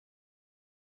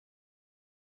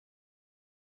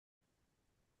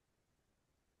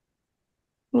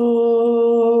Om.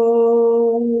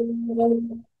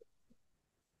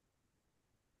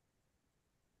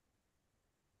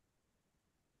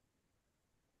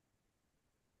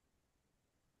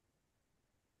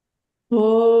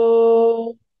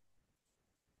 Om.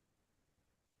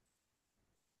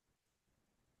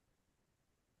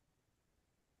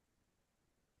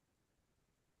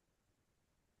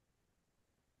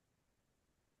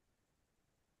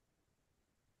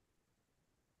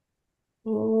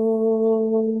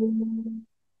 Om.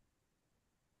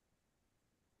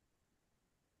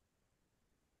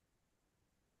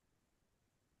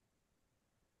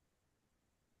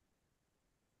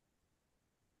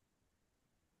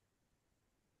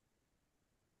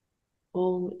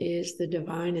 Om is the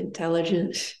divine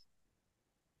intelligence,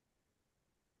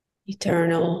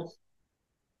 eternal,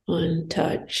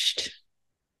 untouched,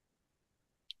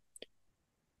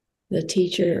 the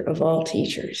teacher of all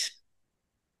teachers.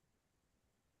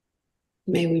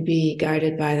 May we be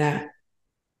guided by that.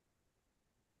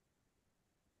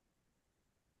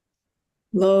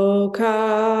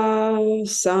 Loka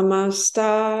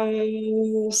samasta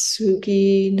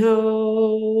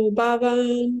sukhino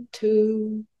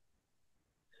bhavantu.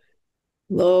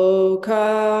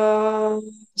 Loka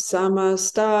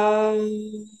samasta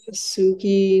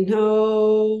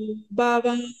sukhino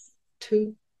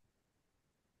bhavantu.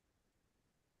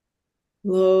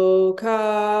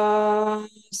 Loka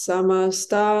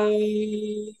samasta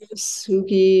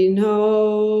sukhino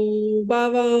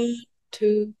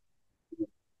bhavantu.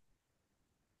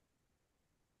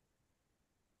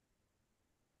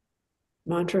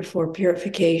 Mantra for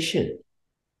purification,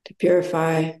 to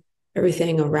purify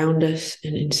everything around us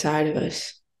and inside of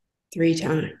us 3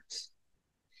 times.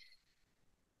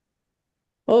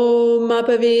 Om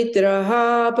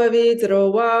apavitraha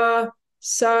pavitro va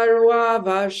sarva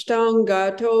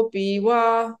vashtangatopi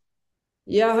va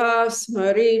yaha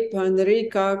smarit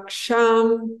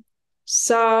pandrikaksham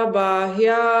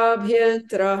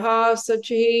sabhahyabhyantraha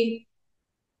sachi.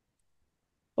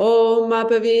 Om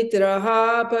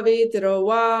apavitraha pavitro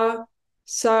va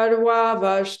sarva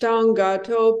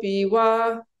vashtangatopi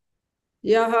va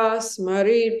yaha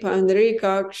smarit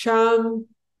pandrikaksham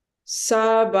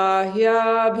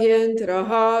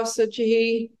sabhahyabhyantraha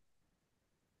sachi.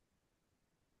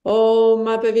 Om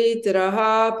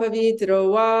apavitraha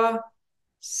pavitro va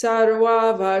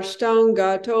sarva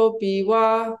vashtangatopi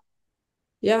va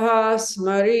yaha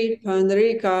smarit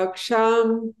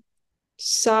pandrikaksham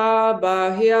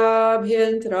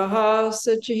sabhahyabhyantraha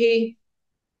sachi.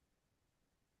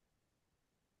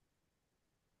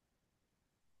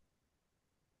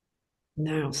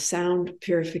 Now, sound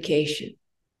purification.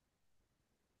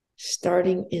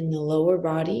 Starting in the lower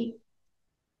body,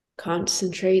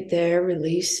 concentrate there,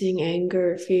 releasing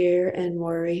anger, fear, and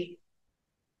worry.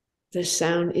 The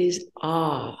sound is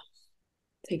ah.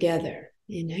 Together,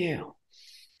 inhale.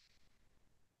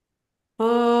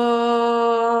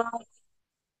 Ah.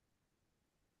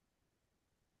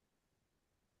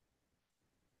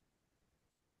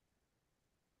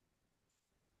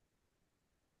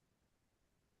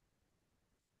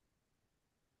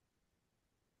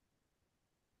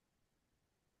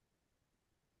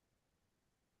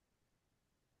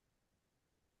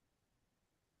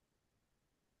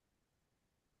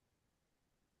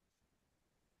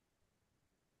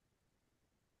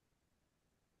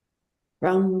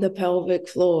 From the pelvic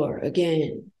floor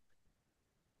again.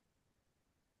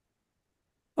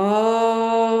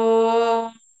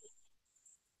 Ah.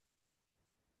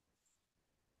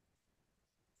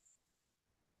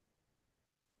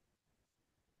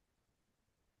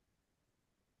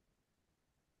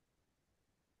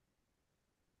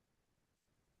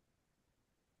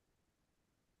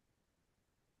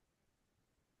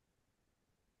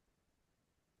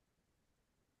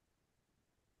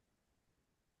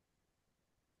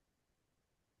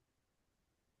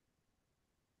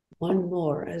 One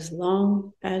more, as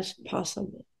long as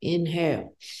possible.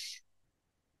 Inhale.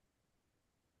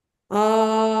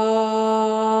 Ah.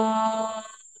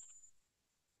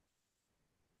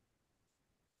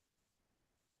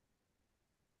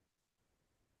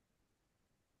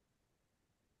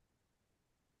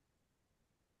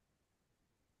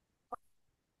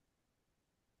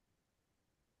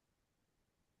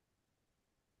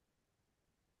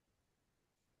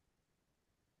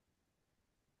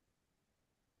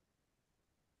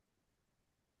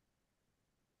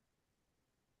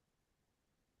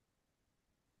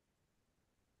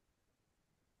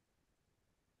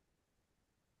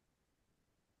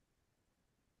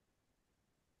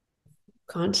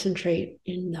 Concentrate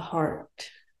in the heart,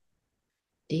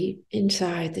 deep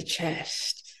inside the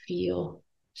chest. Feel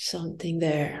something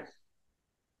there.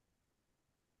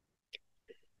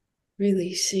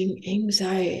 releasing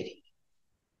anxiety,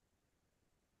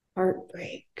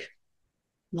 heartbreak,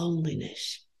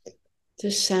 loneliness. The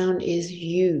sound is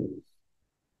you.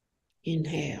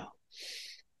 Inhale.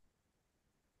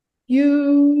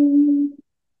 You.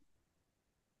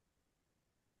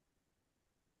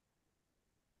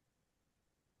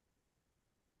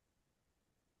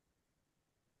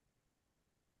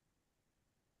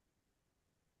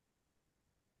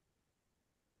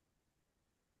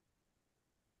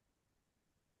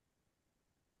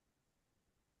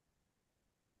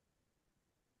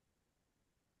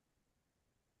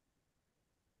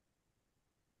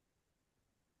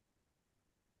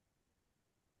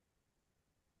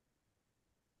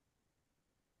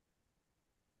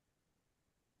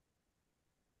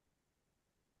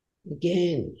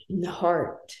 Again, in the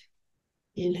heart.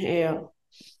 Inhale.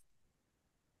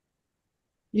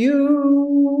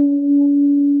 You.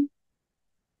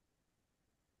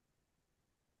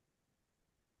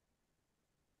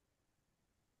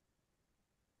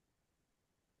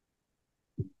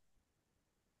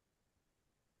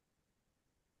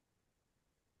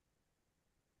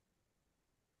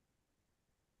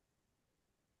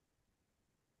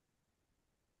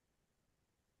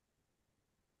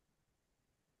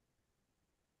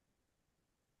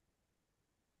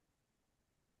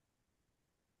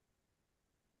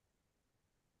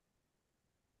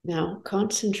 Now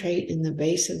concentrate in the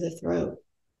base of the throat.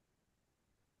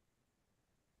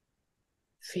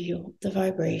 Feel the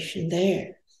vibration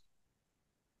there,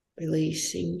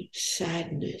 releasing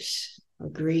sadness or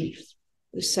grief.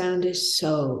 The sound is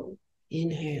so.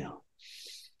 Inhale.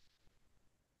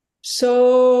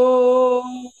 So.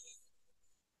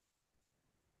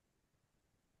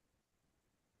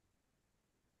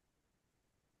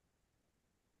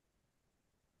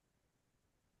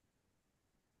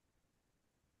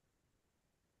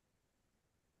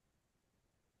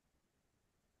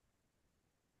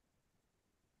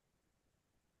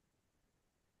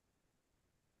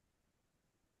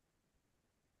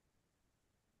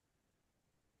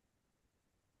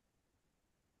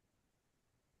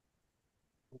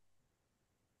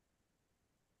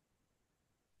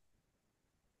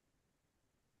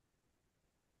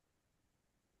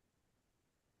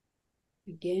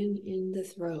 Again in the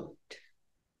throat.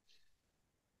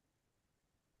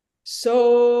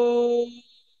 So.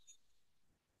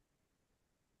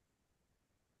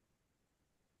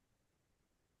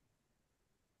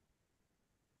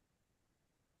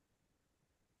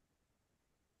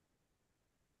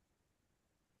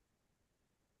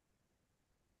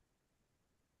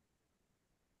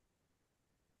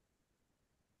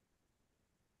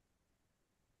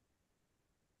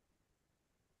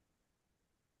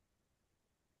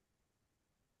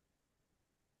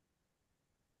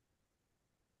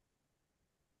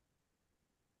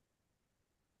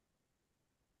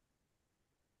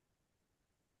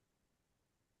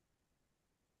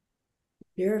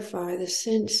 Purify the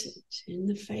senses in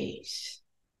the face.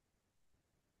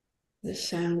 The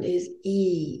sound is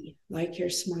E, like you're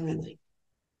smiling.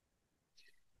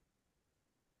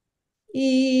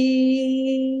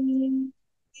 E.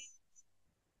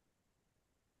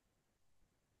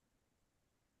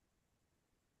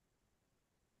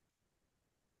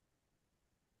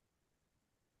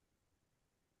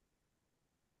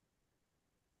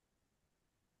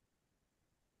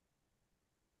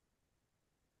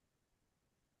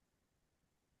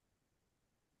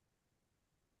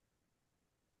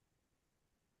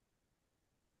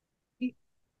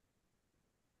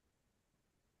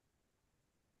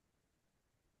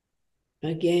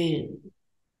 Again.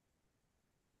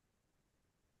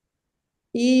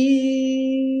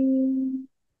 E.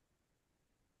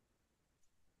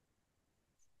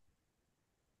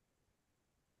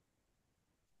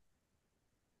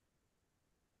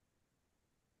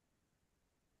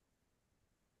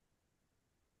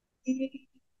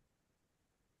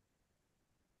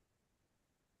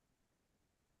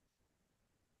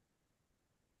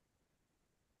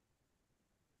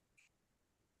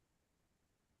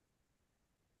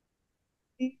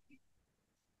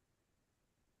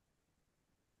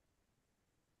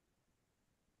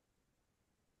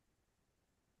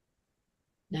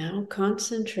 Now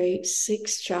concentrate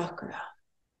sixth chakra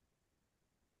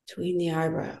between the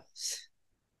eyebrows.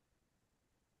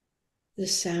 The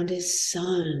sound is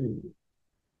sun.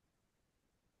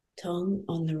 Tongue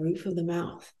on the roof of the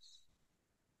mouth.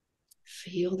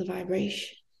 Feel the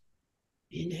vibration.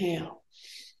 Inhale.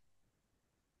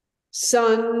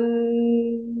 Sun.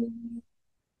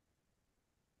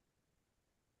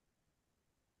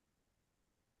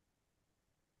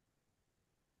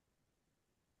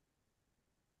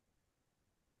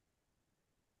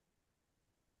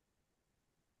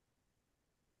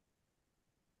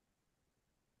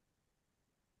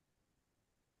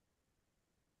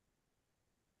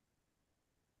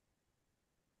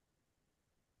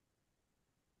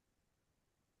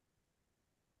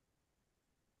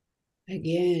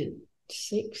 Again,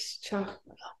 sixth chakra.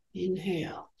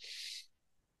 Inhale.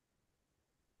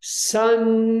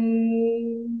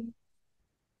 Sun.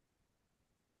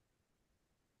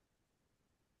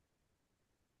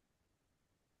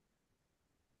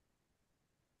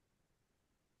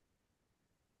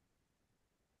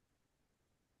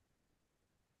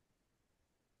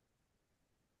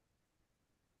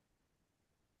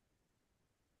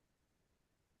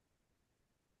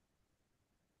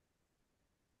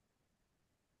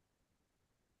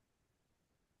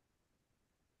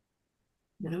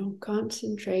 Now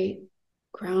concentrate.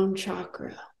 Crown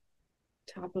chakra,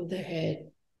 top of the head.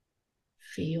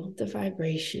 Feel the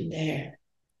vibration there.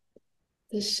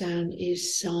 The sound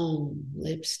is sung,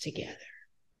 lips together.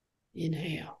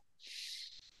 Inhale.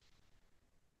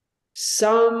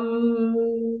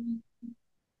 Sum.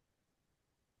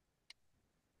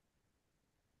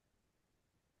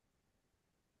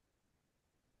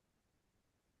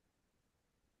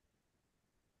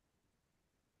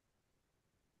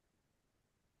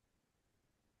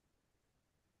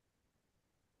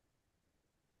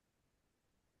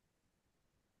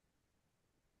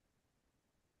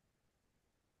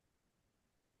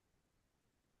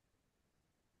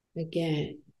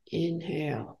 Again,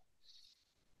 inhale.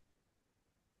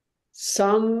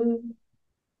 Sum.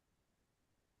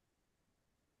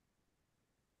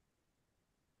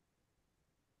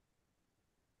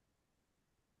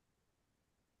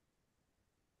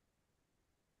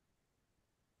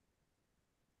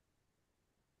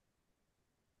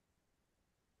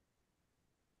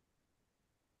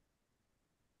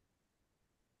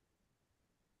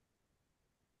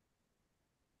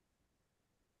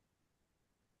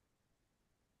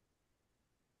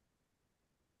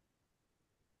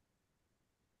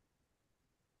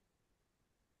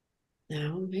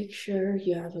 Now make sure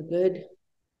you have a good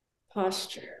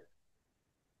posture.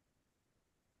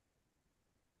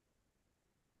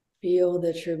 Feel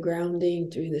that you're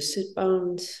grounding through the sit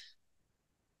bones.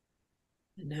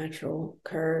 The natural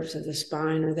curves of the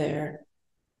spine are there.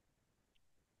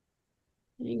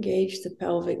 Engage the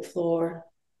pelvic floor.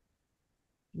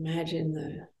 Imagine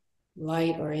the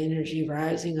light or energy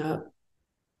rising up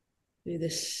through the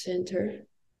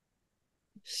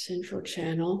central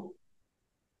channel.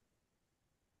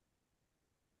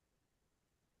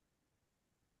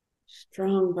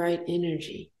 Strong, bright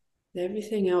energy.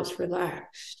 Everything else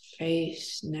relaxed.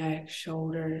 Face, neck,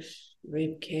 shoulders,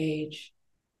 rib cage.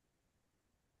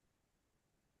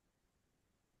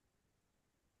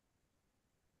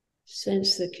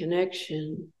 Sense the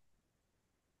connection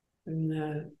from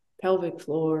the pelvic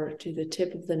floor to the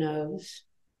tip of the nose.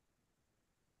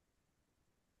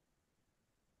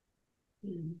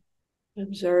 And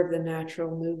observe the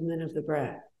natural movement of the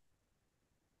breath.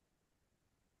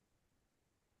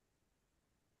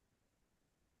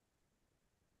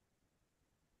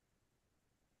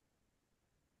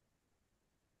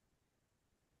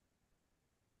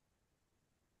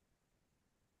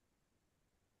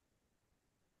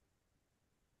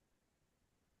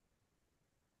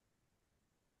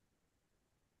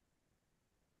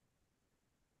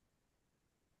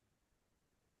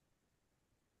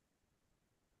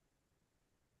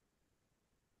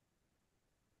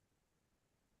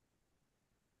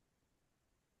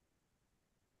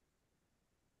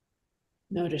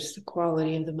 Notice the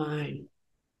quality of the mind.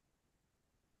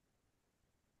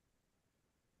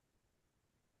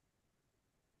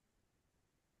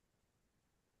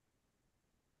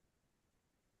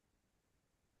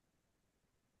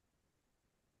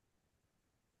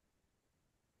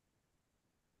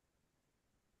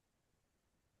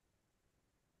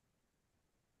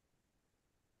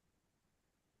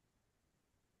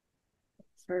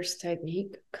 First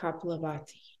technique,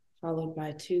 Kapalabhati, followed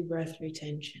by 2 breath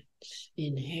retentions.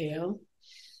 Inhale.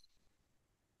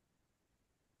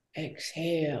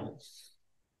 Exhale.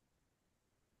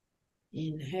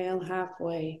 Inhale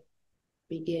halfway.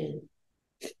 Begin.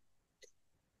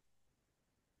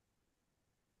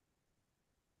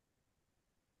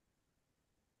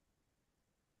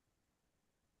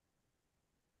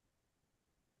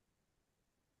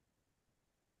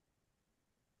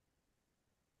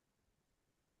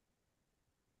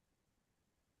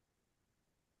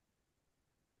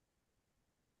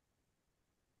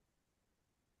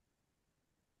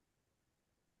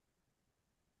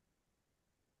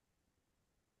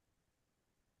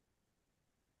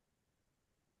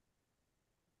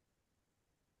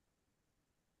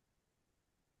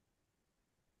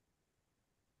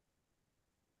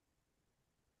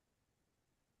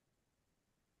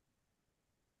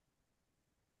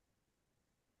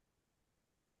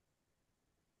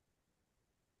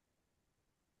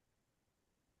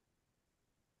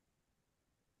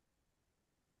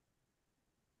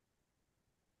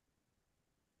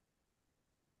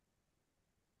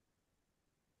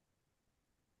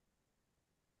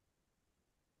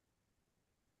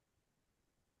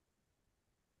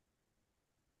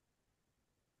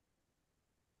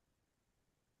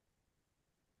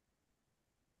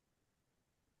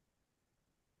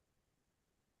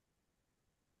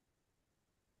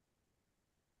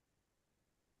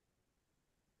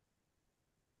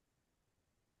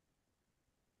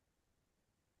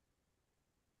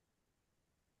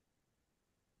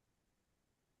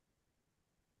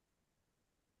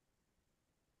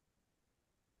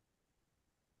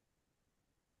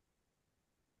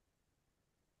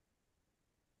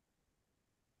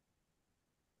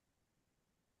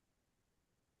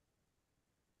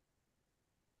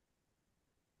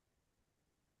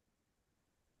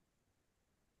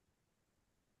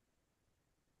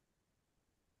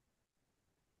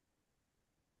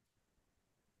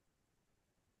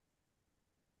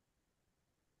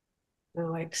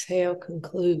 Now exhale,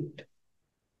 conclude.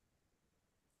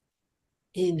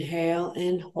 Inhale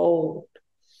and hold.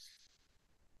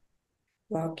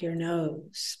 Walk your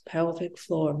nose, pelvic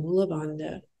floor, Mula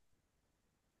Bandha.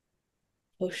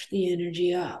 Push the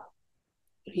energy up,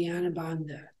 Uddiyana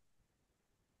Bandha.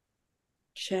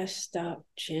 Chest up,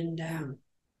 chin down.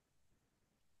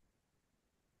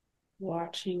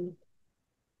 Watching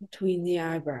between the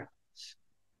eyebrows.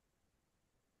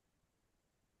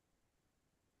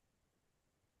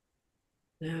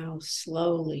 Now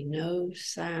slowly, no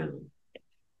sound.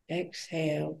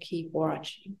 Exhale, keep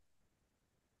watching.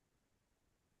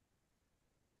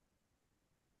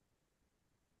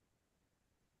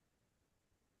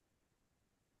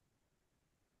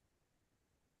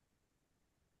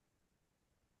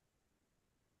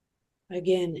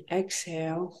 Again,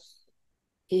 exhale,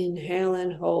 inhale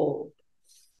and hold.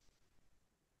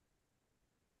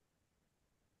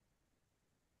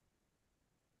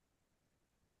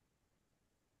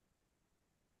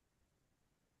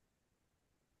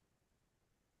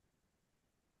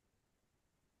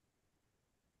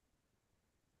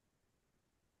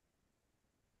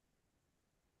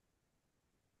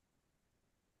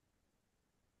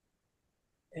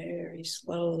 Very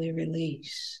slowly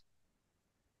release.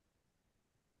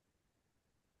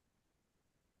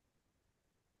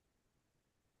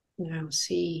 Now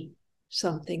see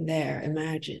something there,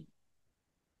 imagine.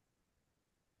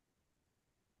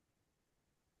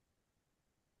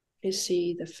 You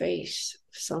see the face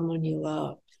of someone you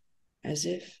love as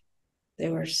if they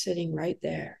were sitting right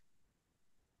there.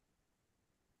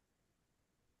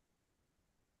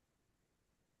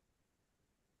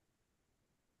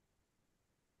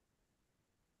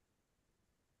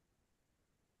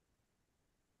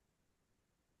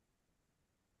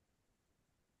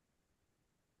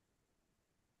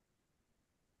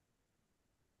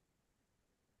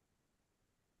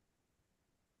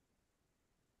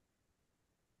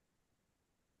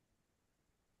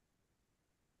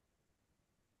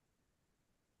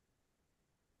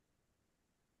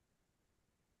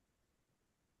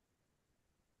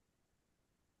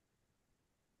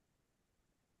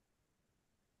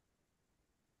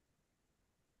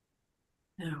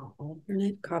 Now,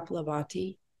 alternate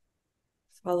Kaplavati,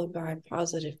 followed by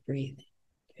positive breathing.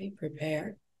 Okay,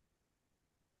 prepare.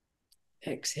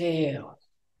 Exhale,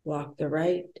 walk the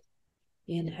right.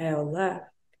 Inhale,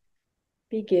 left.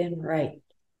 Begin right.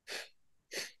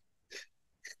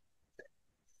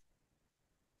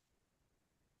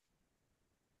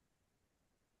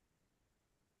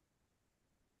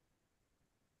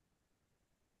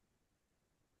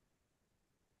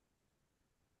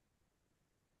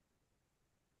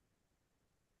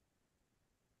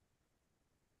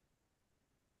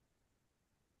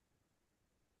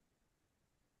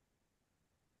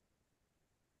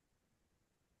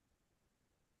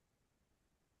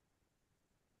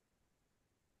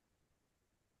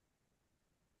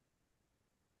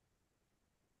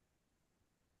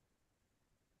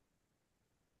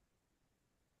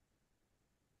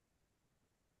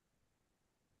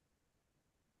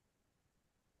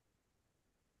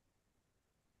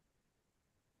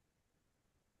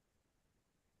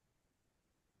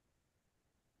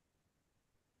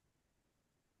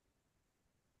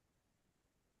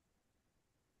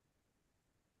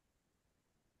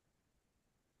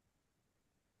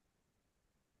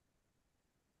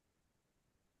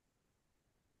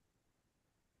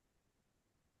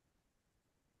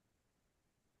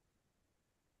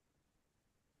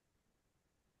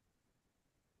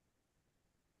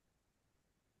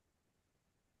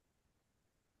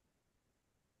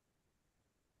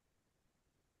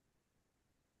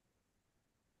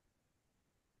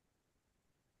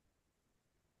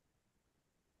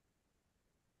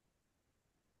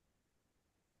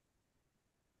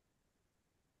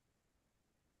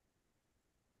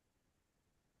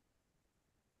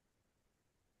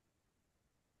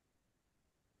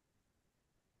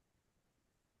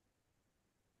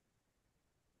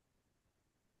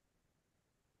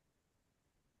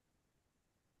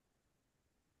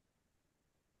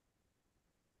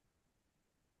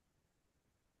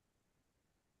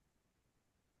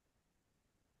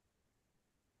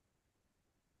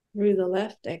 Through the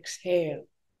left, exhale.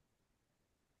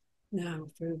 Now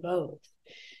through both.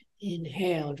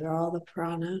 Inhale, draw the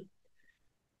prana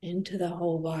into the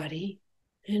whole body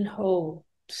and hold.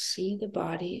 See the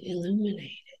body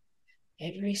illuminated.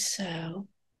 Every cell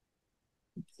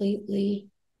completely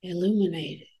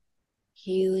illuminated.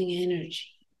 Healing energy.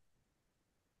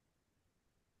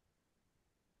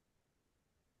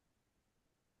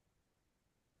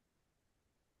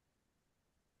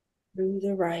 Through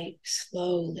the right,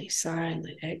 slowly,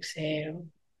 silent, exhale.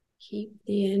 Keep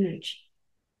the energy.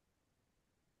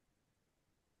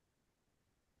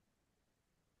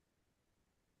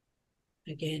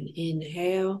 Again,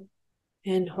 inhale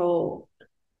and hold.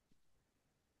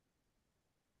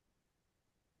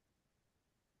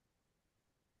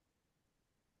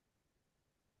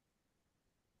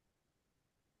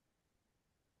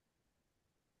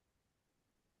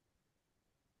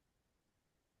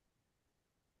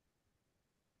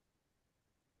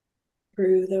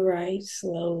 Through the right,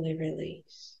 slowly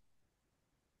release.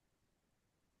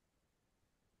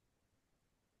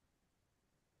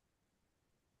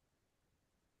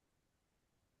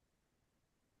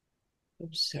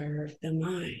 Observe the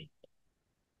mind.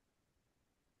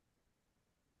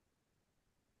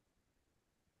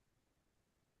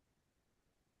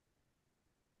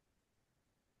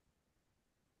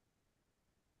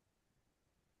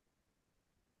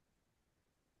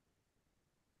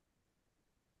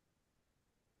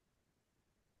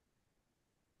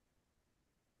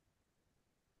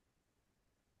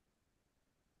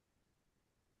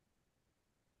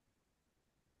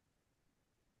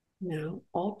 Now,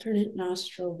 alternate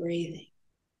nostril breathing.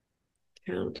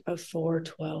 Count of 4,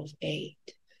 12, 8.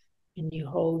 And you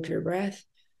hold your breath,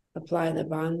 apply the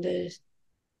bandhas,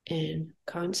 and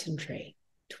concentrate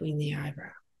between the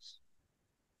eyebrows.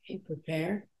 Okay,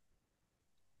 prepare.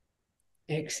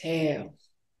 Exhale.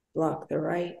 Block the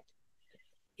right.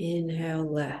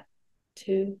 Inhale left.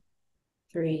 2,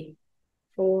 3,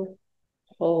 4.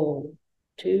 Hold.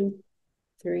 2,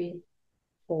 3,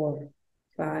 4,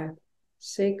 5,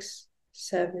 6,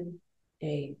 7,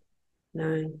 8,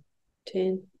 9,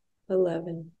 10,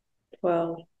 11,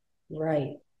 12.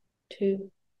 Right.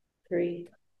 2, 3,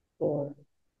 4,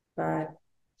 5,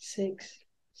 6,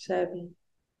 7,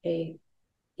 8.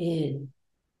 In.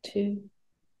 2,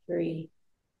 3,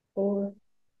 4.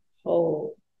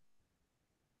 Hold.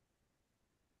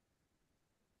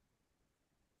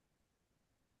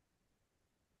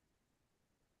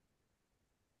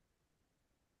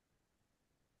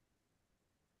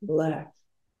 Left.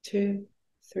 2,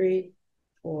 3,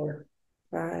 4,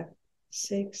 5,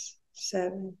 6,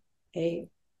 7, 8.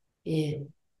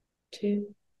 In.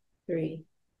 2, 3,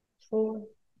 4.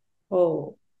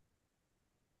 Hold.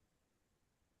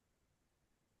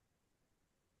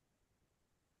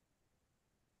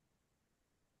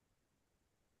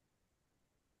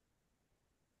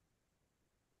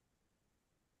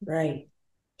 Right.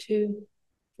 2,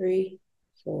 3,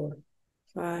 4,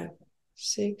 5,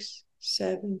 6,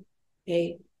 7,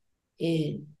 8.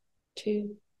 In.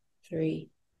 2, 3,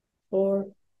 4.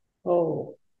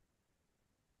 Hold.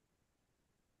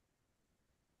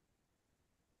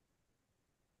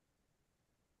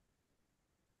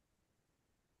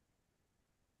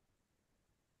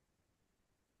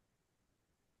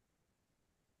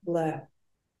 Left.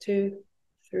 2,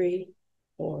 3,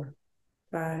 4,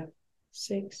 5,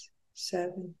 6,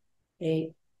 7,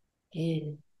 8.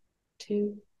 In.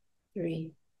 2,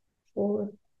 3, 4.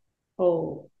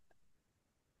 Hold.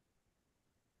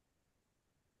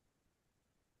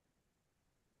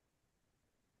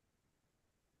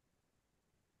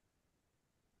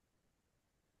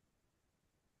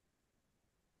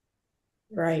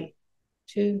 Right.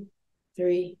 2,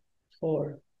 3,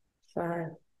 4, 5,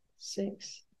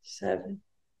 6, 7,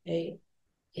 8.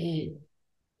 In.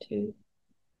 2,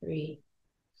 3,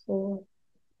 4.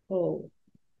 Hold.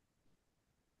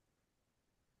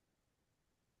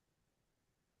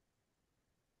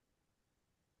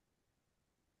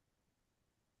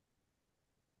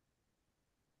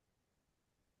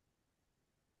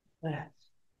 Left.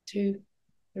 2,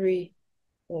 3,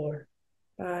 4,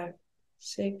 5,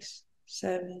 6,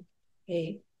 7,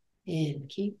 8. In.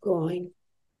 Keep going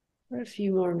for a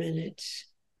few more minutes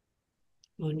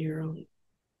on your own.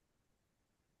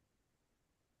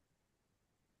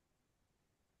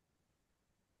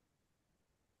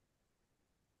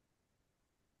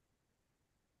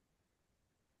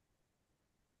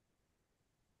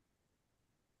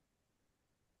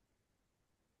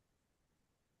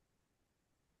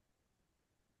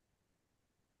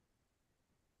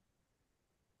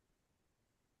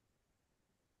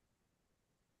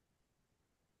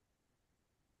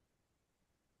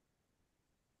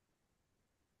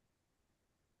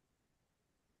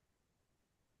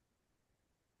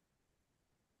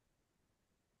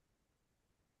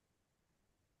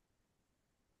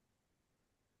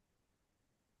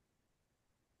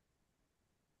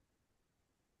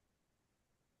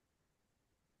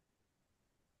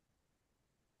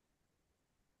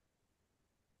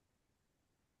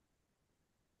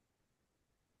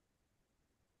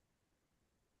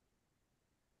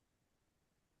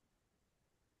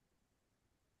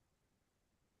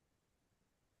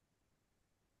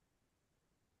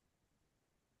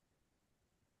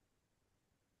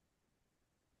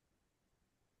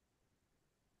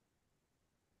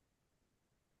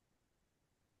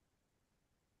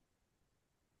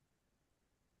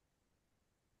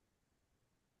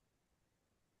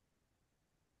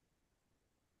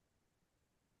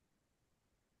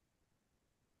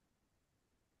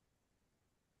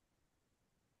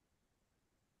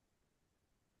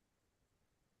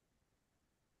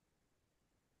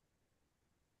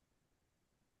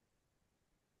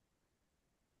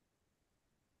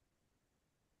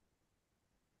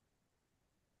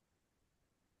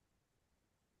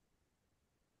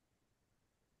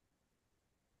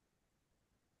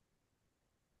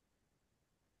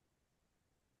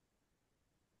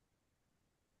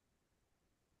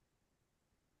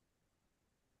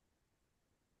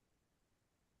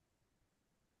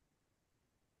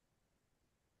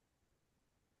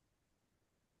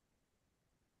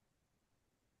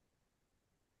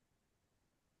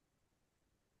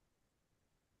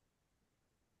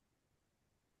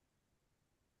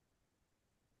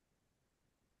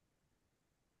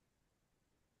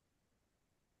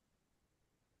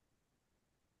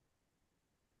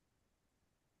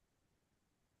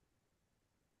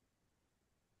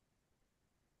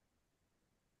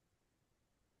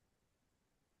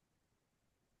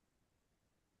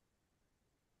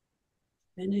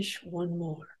 Finish one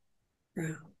more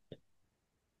round.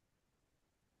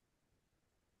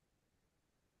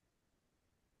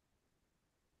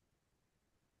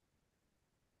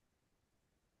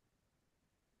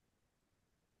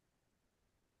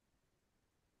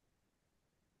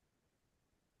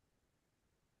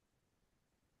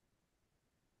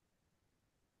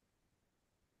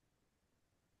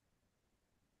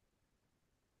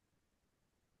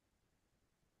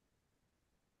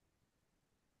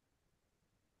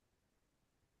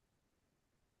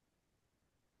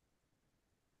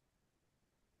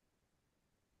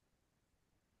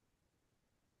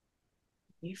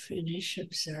 You finish,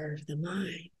 observe the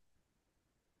mind.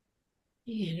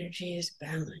 The energy is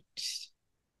balanced.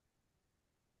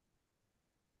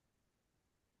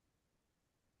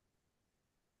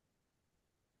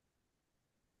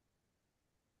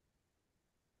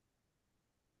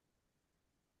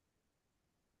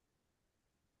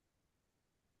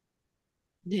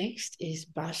 Next is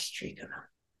Bhastrika,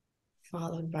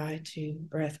 followed by 2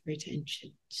 breath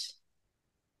retentions.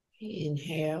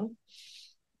 Inhale,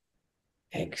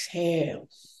 exhale.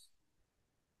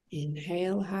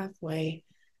 Inhale halfway,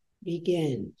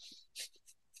 begin.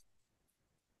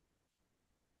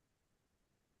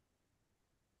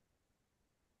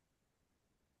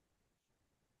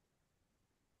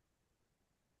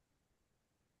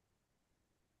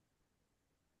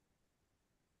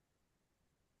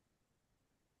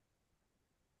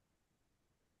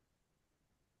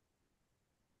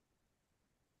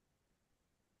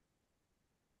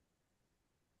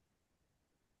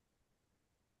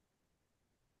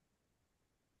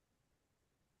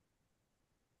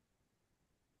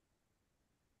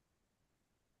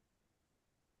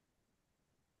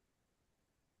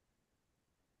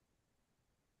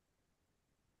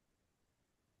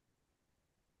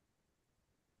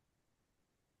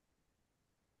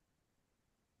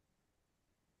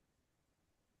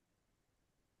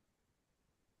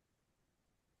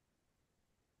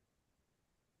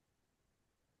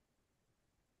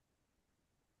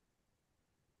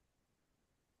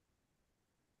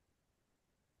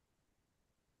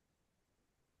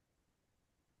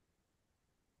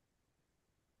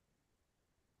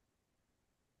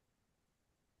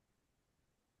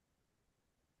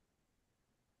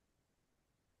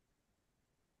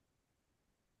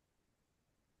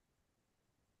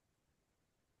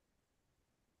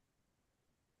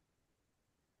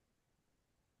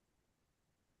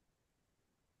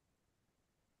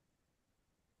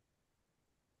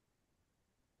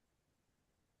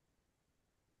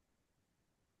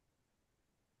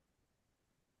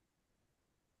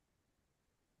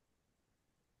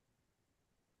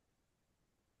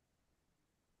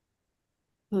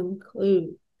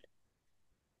 Conclude.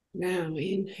 Now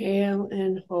inhale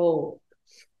and hold.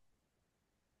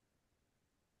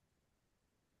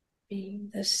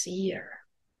 Being the seer.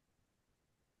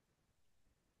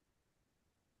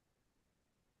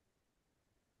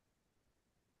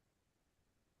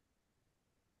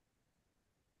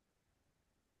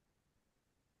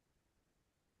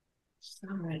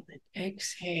 Silent.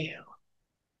 Exhale.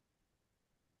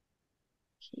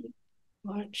 Keep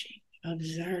watching.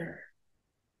 Observe.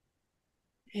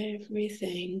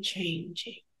 Everything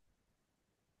changing.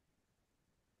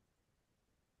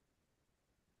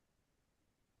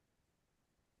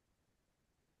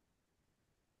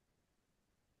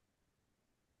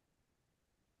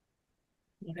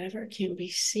 Whatever can be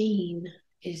seen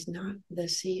is not the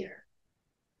seer.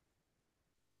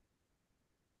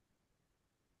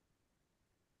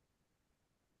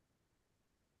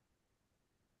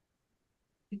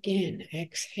 Again,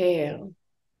 exhale.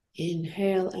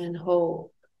 Inhale and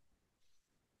hold.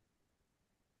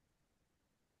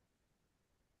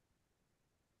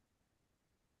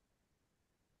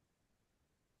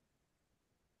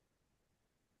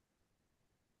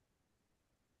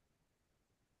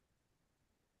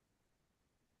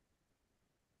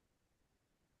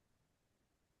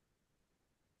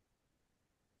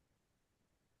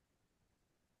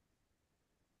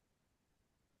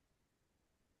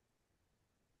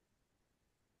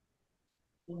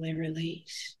 Fully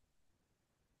release.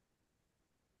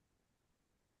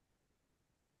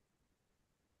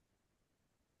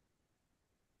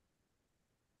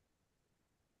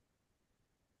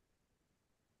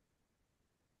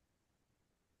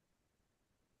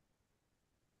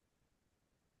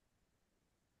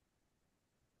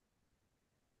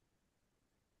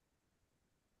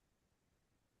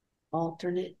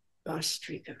 Alternate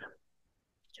Bhastrika.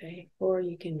 Okay, or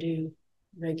you can do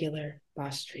regular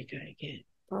Bhastrika again,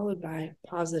 followed by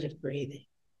positive breathing.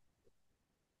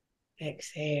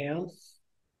 Exhale,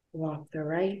 walk the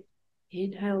right,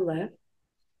 inhale left,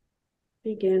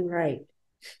 Begin right.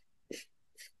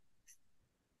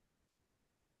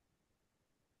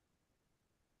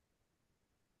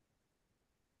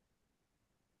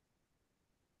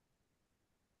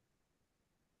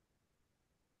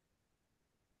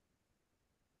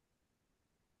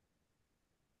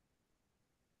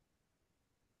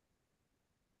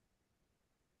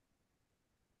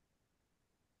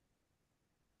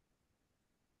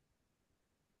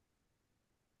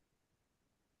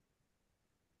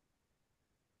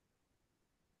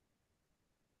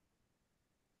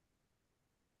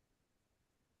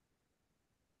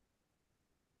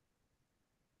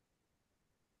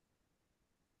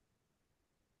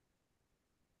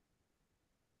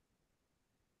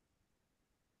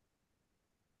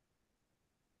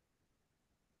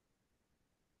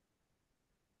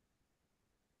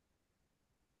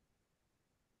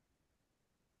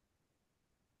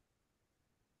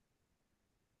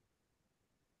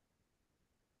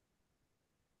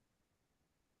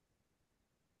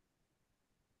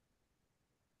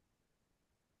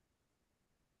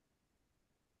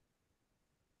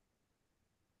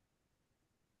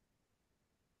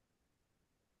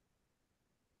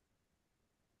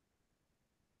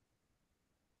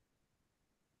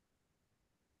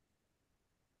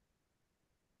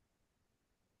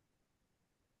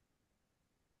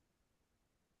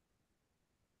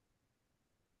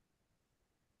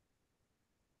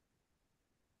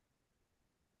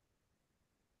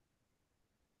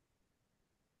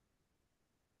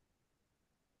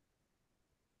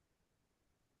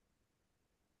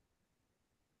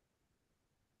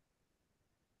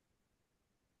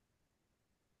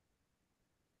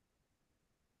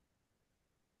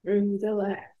 Through the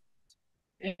left.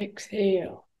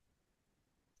 Exhale.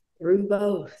 Through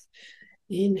both.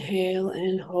 Inhale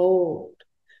and hold.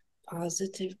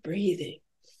 Positive breathing.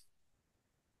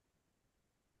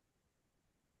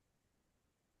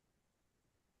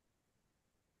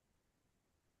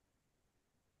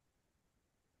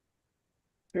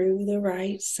 Through the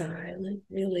right, silent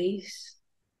release.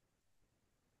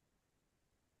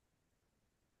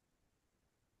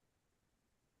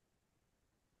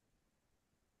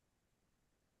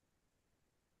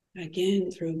 Again,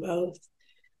 through both.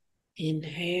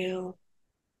 Inhale,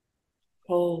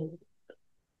 hold.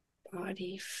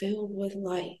 Body filled with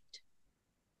light.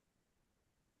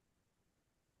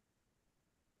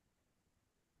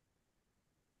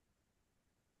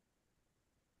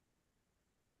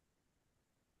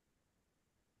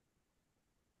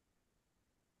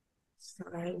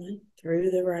 Silent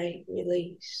through the right,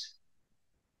 release.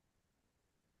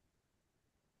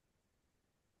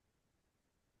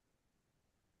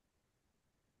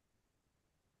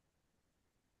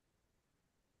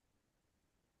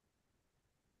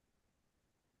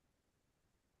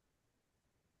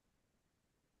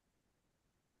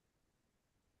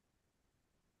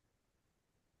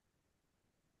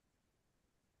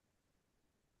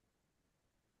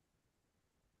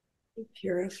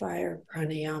 Purifier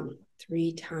pranayama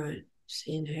 3 times.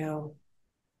 Inhale,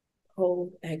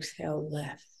 hold, exhale,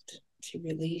 left to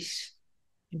release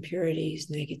impurities,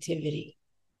 negativity.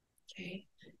 Okay.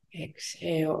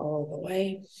 Exhale all the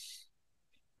way.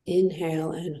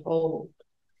 Inhale and hold.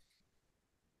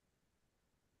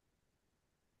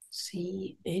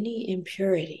 See any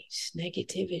impurities,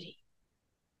 negativity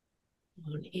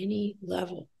on any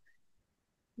level,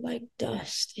 like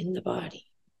dust in the body.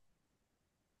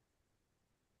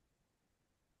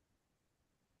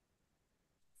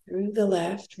 Through the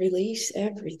left, release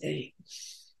everything.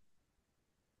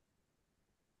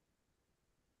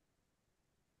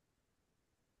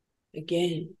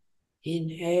 Again,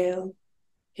 inhale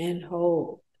and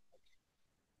hold.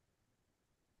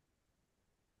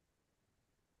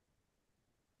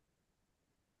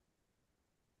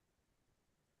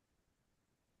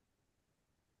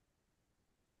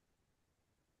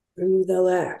 Through the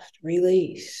left,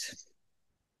 release.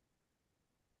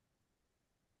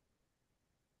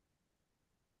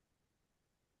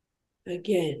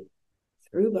 Again,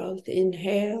 through both,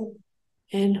 inhale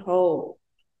and hold.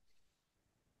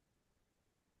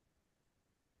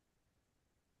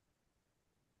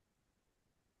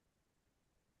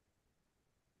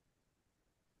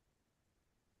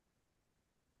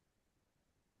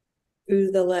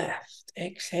 Through the left,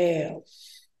 exhale.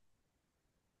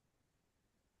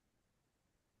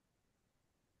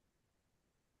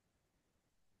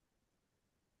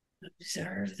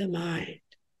 Observe the mind.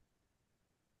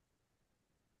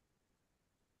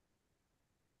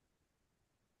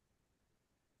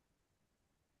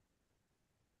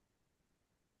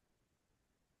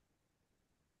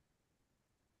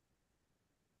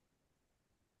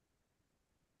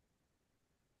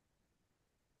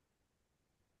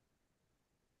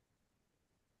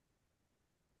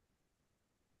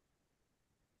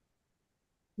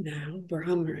 Now,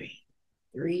 Brahmari,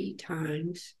 3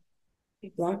 times. You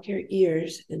block your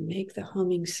ears and make the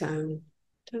humming sound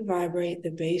to vibrate the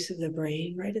base of the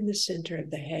brain right in the center of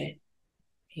the head.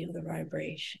 Feel the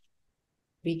vibration.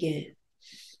 Begin.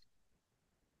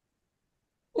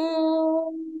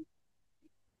 Om.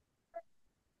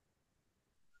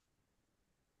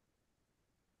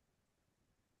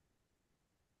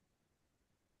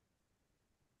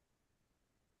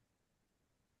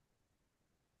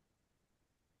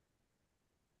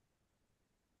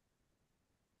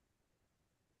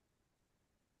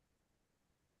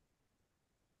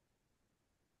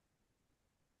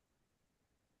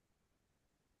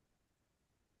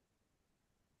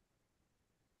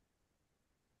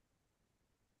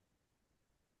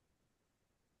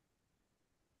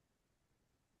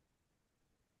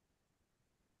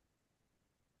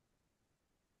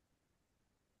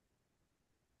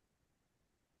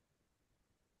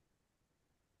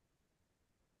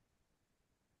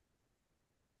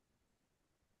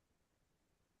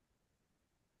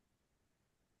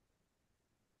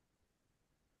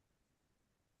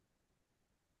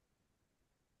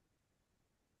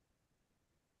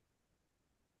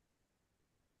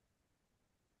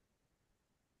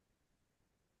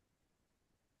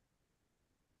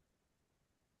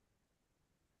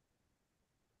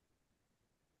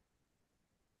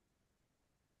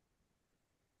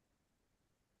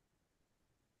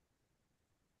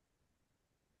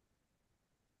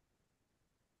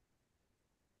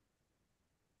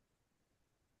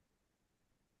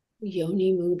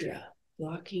 Yoni Mudra,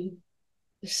 blocking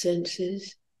the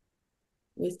senses.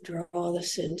 Withdraw the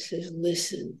senses.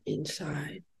 Listen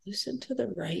inside. Listen to the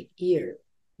right ear.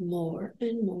 More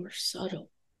and more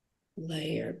subtle,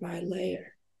 layer by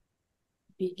layer.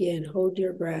 Begin. Hold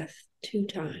your breath 2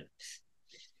 times.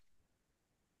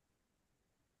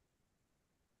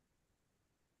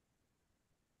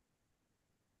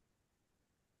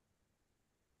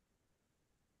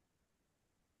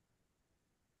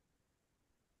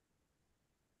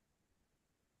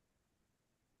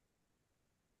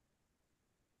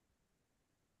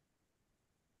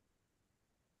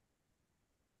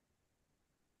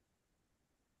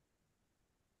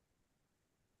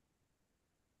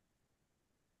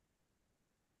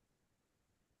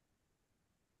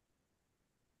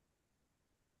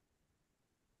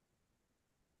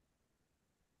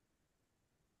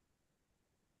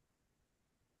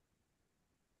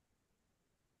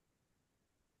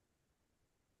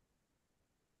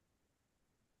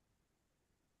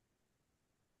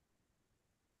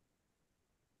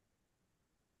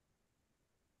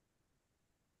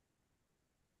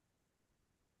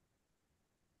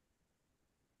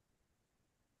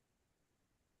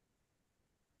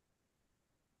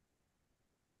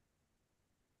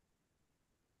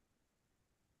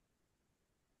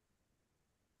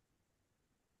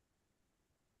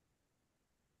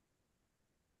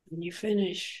 When you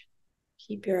finish,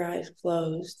 keep your eyes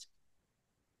closed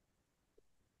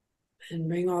and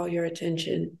bring all your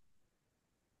attention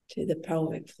to the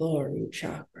pelvic floor, root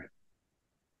chakra.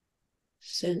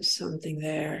 Sense something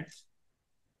there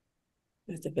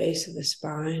at the base of the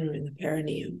spine or in the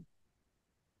perineum.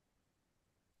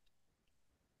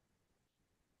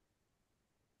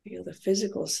 Feel the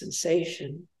physical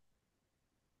sensation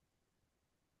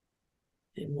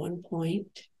in one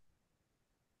point.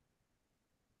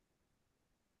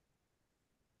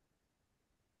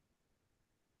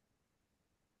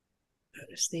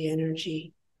 Notice the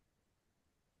energy.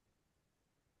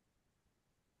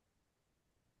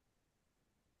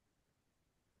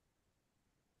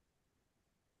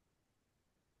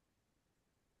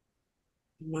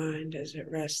 Mind as it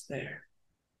rests there.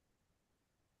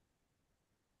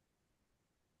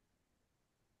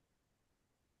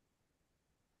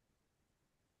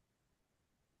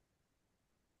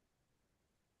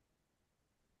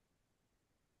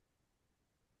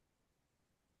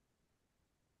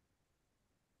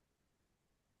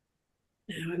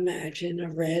 Now imagine a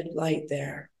red light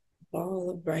there, a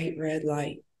ball of bright red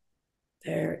light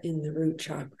there in the root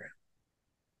chakra.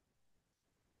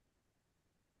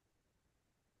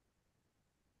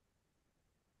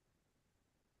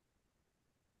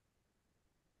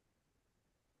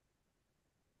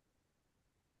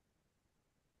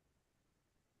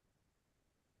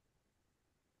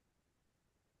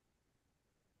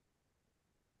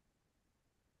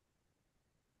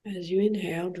 As you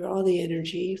inhale, draw the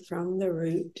energy from the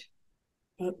root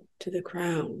up to the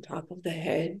crown, top of the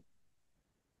head.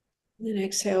 And then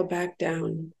exhale back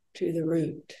down to the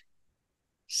root.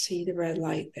 See the red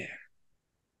light there.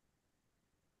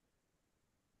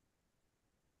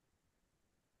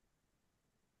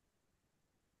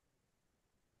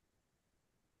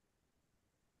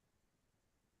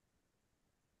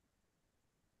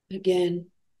 Again,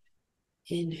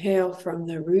 inhale from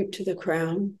the root to the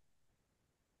crown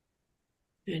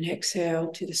and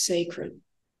exhale to the sacrum.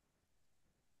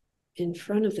 In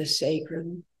front of the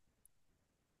sacrum,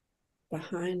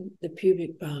 behind the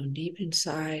pubic bone, deep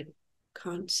inside,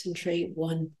 concentrate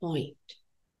one point.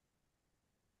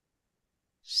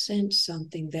 Sense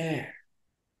something there.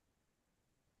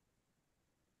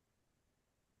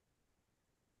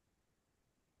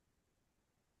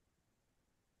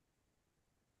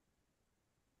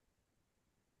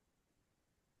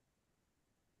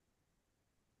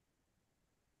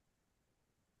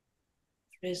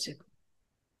 Physical,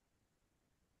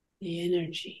 the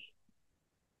energy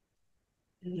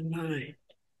in the mind.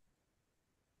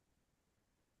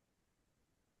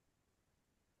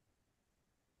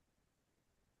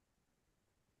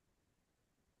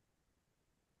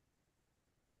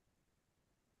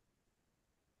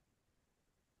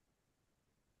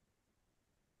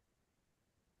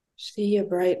 See a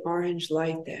bright orange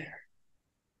light there,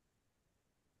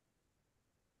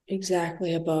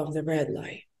 exactly above the red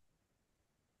light.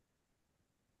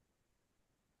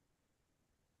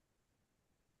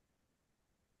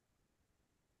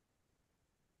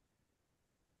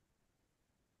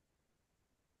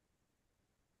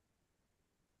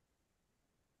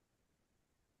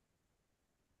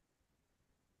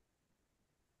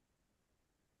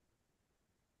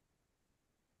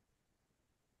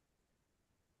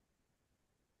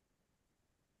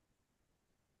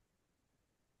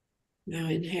 Now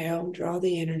inhale, draw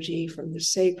the energy from the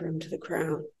sacrum to the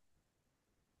crown,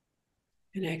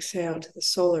 and exhale to the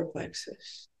solar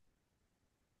plexus,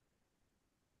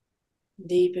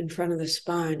 deep in front of the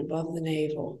spine, above the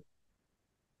navel.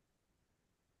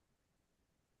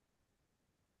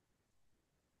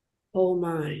 Whole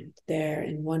mind there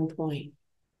in one point.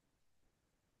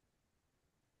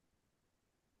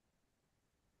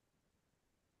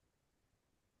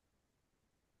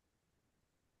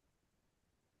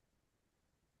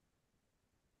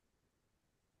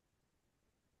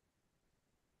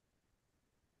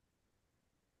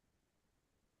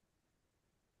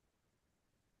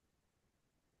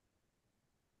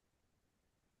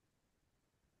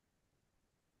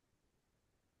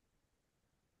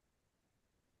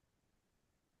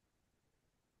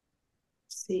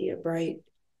 See a bright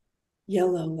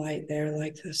yellow light there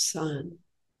like the sun,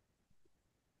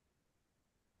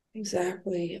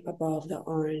 exactly above the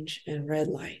orange and red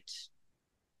lights.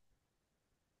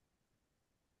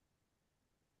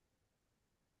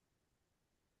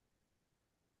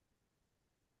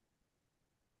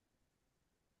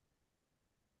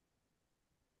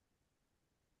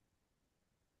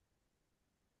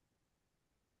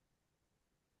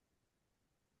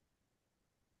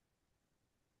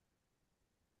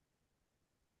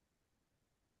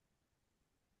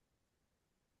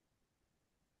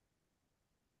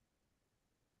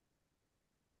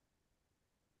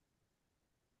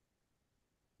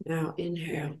 Now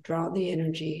inhale, draw the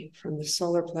energy from the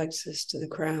solar plexus to the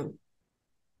crown,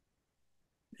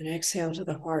 and exhale to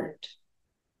the heart,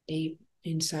 deep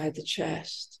inside the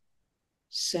chest.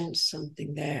 Sense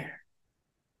something there.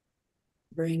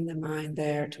 Bring the mind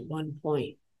there to one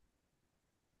point.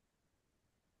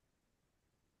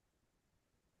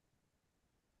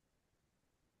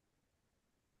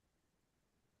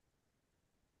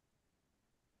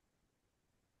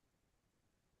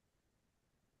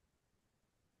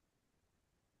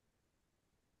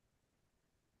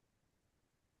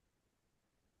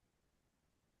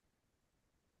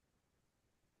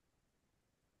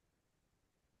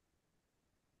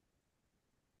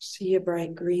 See a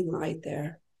bright green light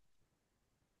there,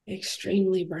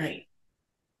 extremely bright,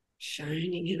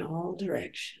 shining in all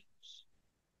directions.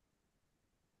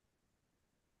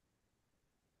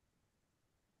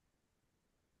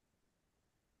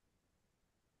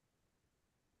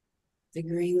 The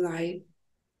green light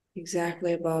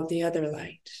exactly above the other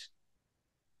lights.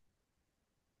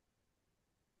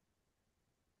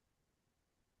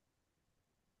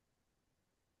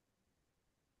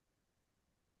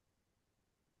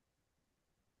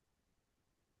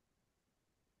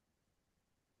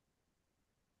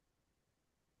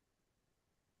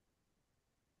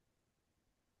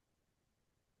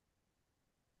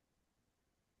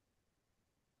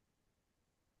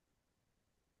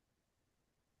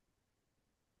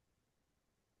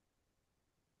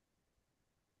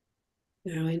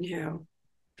 Now inhale,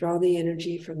 draw the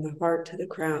energy from the heart to the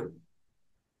crown,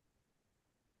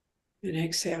 and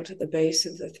exhale to the base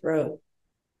of the throat,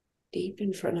 deep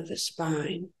in front of the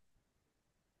spine.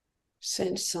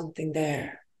 Sense something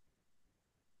there.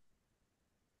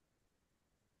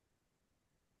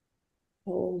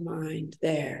 Whole mind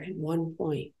there in one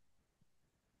point.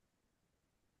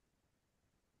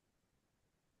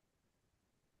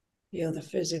 Feel the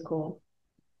physical,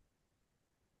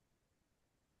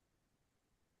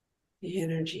 the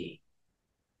energy,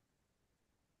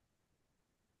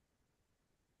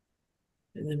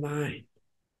 and the mind.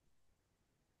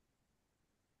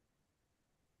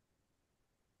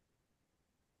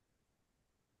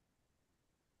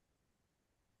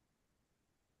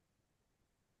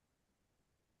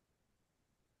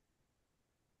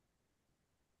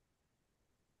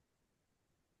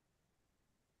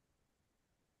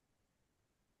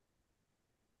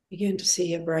 Begin to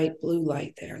see a bright blue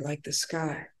light there, like the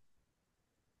sky.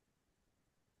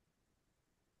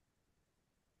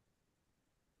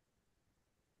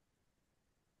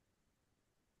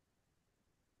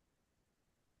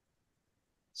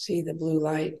 See the blue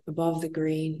light above the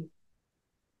green,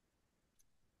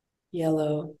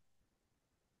 yellow,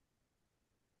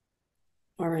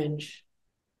 orange,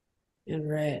 and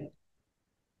red.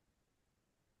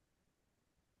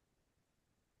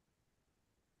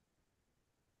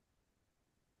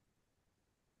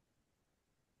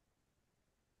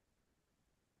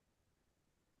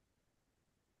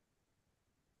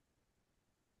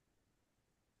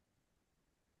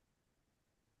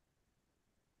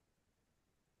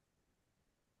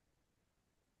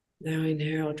 Now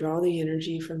inhale, draw the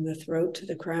energy from the throat to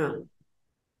the crown.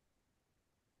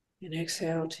 And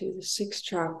exhale to the sixth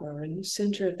chakra in the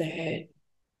center of the head,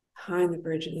 behind the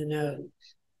bridge of the nose.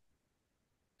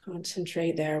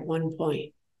 Concentrate there at one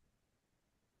point.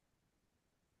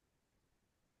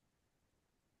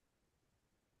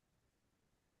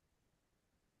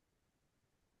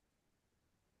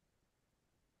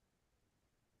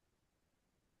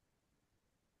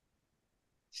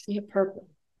 See a purple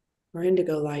or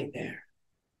indigo light there.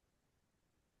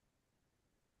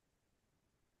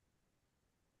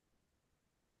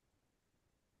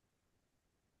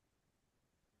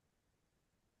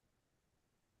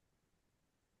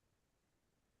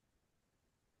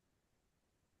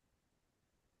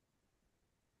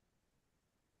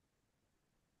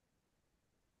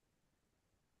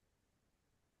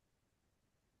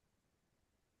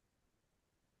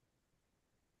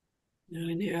 Now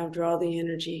inhale, draw the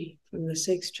energy from the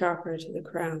sixth chakra to the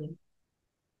crown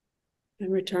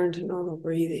and return to normal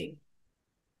breathing.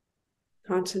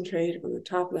 Concentrate on the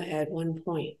top of the head, one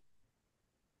point.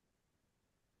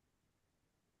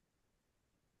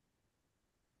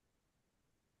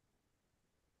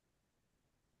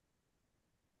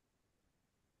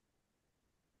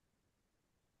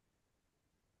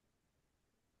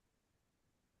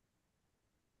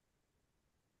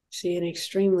 See an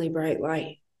extremely bright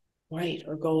light, white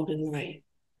or golden light,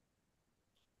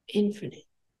 infinite,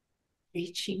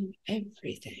 reaching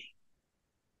everything,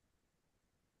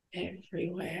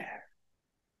 everywhere.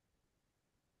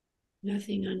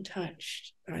 Nothing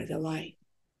untouched by the light.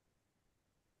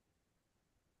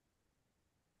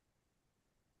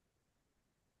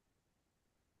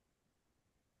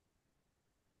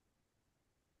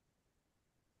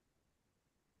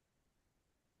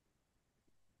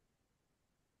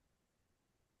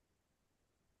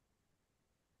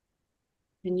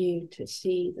 Continue to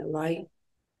see the light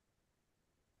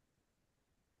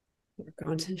or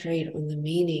concentrate on the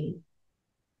meaning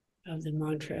of the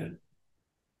mantra,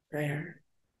 prayer,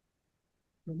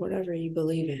 or whatever you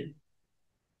believe in.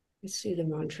 Let's see the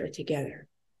mantra together.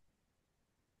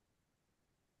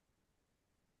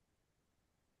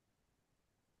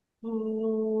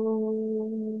 Om.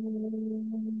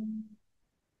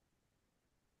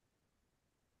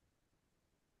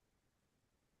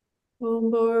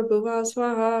 Om Bhurrbhuva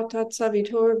Swaha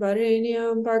Tatsavitur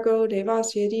Varenyam Bhargo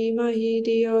Devasya Dhimahi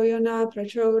Dhiyo Yona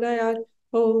Prachodayat.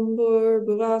 Om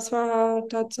Bhurrbhuva Swaha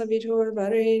Tatsavitur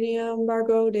Varenyam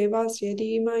Bhargo Devasya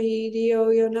Dhimahi Dhiyo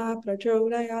Yona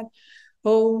Prachodayat.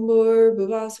 Om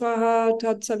Bhurrbhuva Swaha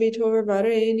Tatsavitur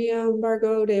Varenyam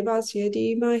Bhargo Devasya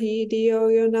Dhimahi Dhiyo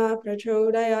Yona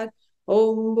Prachodayat.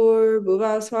 Om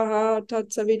Bhurrbhuva Swaha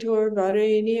Tatsavitur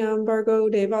Varenyam Bhargo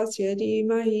Devasya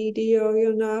Dhimahi Dhiyo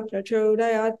Yona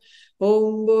Prachodayat.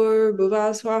 Om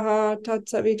Bhurrbhuva Swaha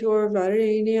Tatsavitur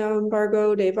Varenyam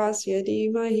Bhargo Devasya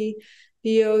Dhimahi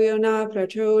Dhiyo Yona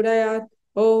Prachodayat.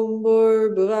 Om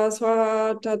Bhurrbhuva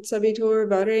Swaha Tatsavitur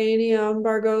Varenyam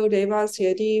Bhargo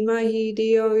Devasya Dhimahi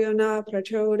Dhiyo Yona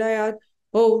Prachodayat.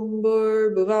 Om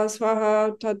Bhurrbhuva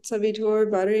Swaha Tatsavitur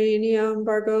Varenyam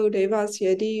Bhargo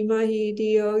Devasya Dhimahi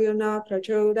Dhiyo Yona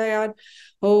Prachodayat.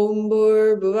 Om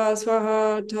Bhurrbhuva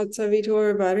Swaha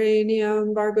Tatsavitur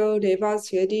Varenyam Bhargo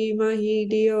Devasya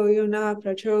Dhimahi Dhiyo Yona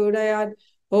Prachodayat.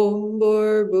 Om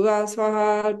Bhurrbhuva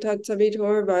Swaha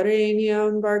Tatsavitur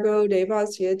Varenyam Bhargo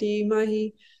Devasya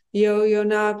Dhimahi Dhiyo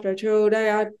Yona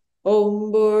Prachodayat.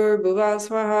 Om Bhurrbhuva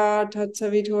Swaha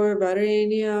Tatsavitur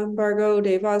Varenyam Bhargo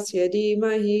Devasya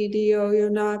Dhimahi Dio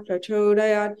Yona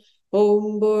Prachodayat.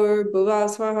 Om Bhurrbhuva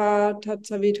Swaha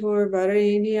Tatsavitur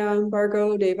Varenyam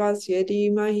Bhargo Devasya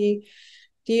Dhimahi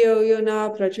Dio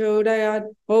Yona Prachodayat.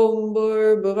 Om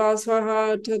Bhurrbhuva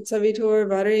Swaha Tatsavitur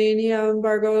Varenyam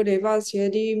Bhargo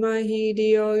Devasya Dhimahi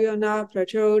Dio Yona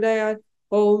Prachodayat.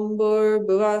 Om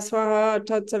Bhurrbhuva Swaha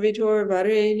Tatsavitur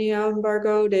Varenyam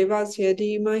Bhargo Devasya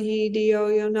Dhimahi Dio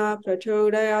Yona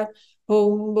Prachodayat.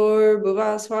 Om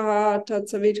Bhurrbhuva Swaha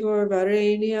Tatsavitur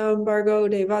Varenyam Bhargo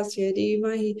Devasya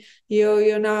Dhimahi Dio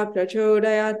Yona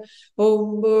Prachodayat.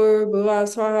 Om Bhurrbhuva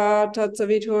Swaha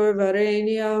Tatsavitur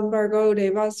Varenyam Bhargo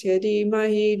Devasya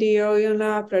Dhimahi Dio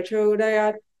Yona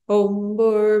Prachodayat. Om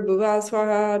Bhurrbhuva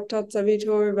Swaha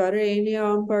Tatsavitur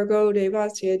Varenyam Bhargo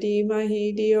Devasya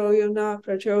Dhimahi Dio Yona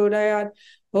Prachodayat.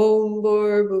 Om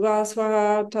Bhurrbhuva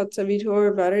Swaha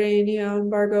Tatsavitur Varenyam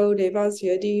Bhargo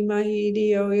Devasya Dhimahi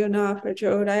Dio Yona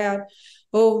Prachodayat.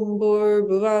 Om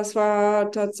Bhurrbhuva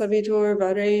Swaha Tatsavitur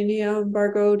Varenyam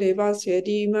Bhargo Devasya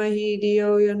Dhimahi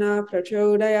Dio Yona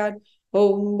Prachodayat.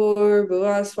 Om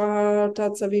Bhurrbhuva Swaha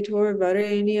Tatsavitur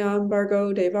Varenyam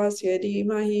Bhargo Devasya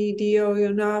Dhimahi Dio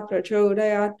Yona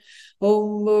Prachodayat.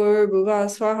 Om Bhurrbhuva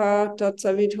Swaha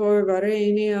Tatsavitur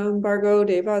Varenyam Bhargo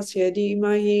Devasya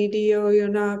Dhimahi Dio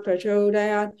Yona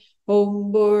Prachodayat.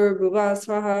 Om Bhurrbhuva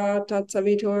Swaha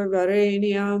Tatsavitur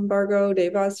Varenyam Bhargo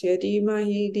Devasya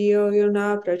Dhimahi Dio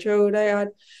Yona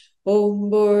Prachodayat. Om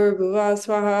Bhurrbhuva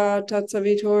Swaha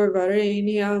Tatsavitur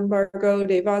Varenyam Bhargo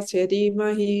Devasya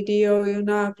Dhimahi Dio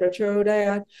Yona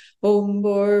Prachodayat. Om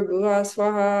Bhurrbhuva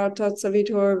Swaha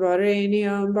Tatsavitur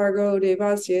Varenyam Bhargo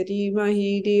Devasya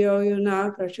Dhimahi Dio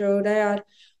Yona Prachodayat.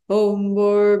 Om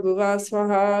Bhurrbhuva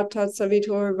Swaha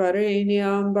Tatsavitur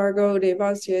Varenyam Bhargo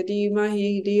Devasya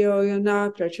Dhimahi Dio Yona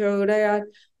Prachodayat.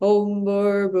 Om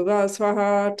Bhurrbhuva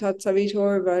Swaha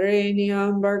Tatsavitur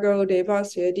Varenyam Bhargo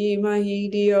Devasya Dhimahi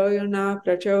Dio Yona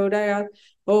Prachodayat.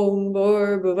 Om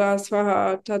Bhurrbhuva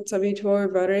Swaha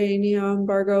Tatsavitur Varenyam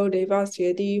Bhargo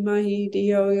Devasya Dhimahi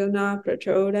Dio Yona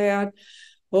Prachodayat.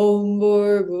 Om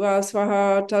Bhurrbhuva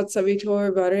Swaha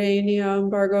Tatsavitur Varenyam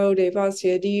Bhargo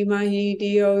Devasya Dhimahi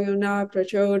Dio Yona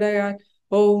Prachodayat.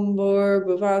 Om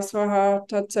Bhurrbhuva Swaha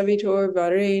Tatsavitur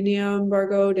Varenyam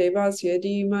Bhargo Devasya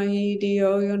Dhimahi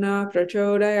Dio Yona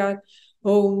Prachodayat.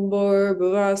 Om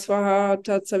Bhurrbhuva Swaha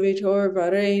Tatsavitur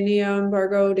Varenyam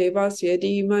Bhargo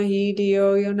Devasya Dhimahi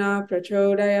Dio Yona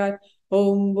Prachodayat.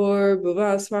 Om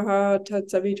Bhurrbhuva Swaha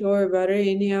Tatsavitur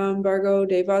Varenyam Bhargo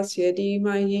Devasya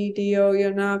Dhimahi Dio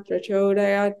Yona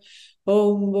Prachodayat.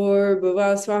 Om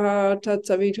Bhurrbhuva Swaha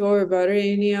Tatsavitur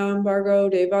Varenyam Bhargo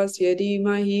Devasya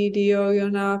Dhimahi Dio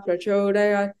Yona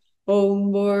Prachodayat.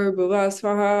 Om Bhurrbhuva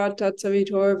Swaha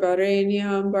Tatsavitur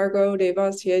Varenyam Bhargo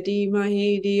Devasya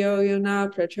Dhimahi Dio Yona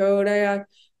Prachodayat.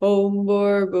 Om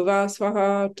Bhurrbhuva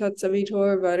Swaha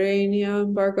Tatsavitur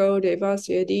Varenyam Bhargo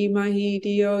Devasya Dhimahi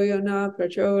Dio Yona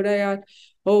Prachodayat.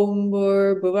 Om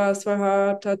Bhurrbhuva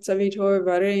Swaha Tatsavitur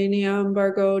Varenyam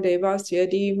Bhargo Devasya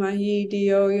Dhimahi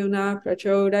Dio Yona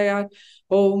Prachodayat.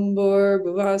 Om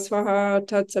Bhurrbhuva Swaha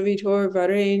Tatsavitur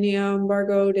Varenyam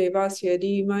Bhargo Devasya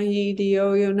Dhimahi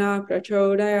Dio Yona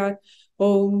Prachodayat.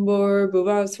 Om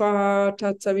Bhurrbhuva Swaha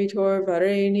Tatsavitur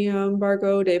Varenyam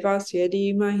Bhargo Devasya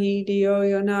Dhimahi Dio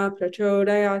Yona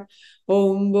Prachodayat.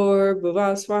 Om Bhurrbhuva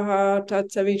Swaha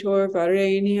Tatsavitur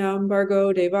Varenyam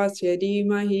Bhargo Devasya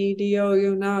Dhimahi Dio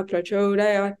Yona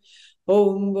Prachodayat.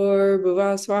 Om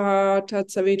Bhurrbhuva Swaha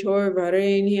Tatsavitur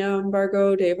Varenyam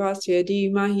Bhargo Devasya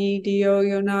Dhimahi Dio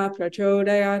Yona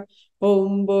Prachodayat.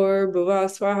 Om Bhurrbhuva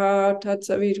Swaha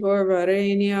Tatsavitur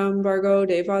Varenyam Bhargo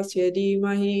Devasya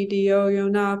Dhimahi Dio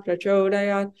Yona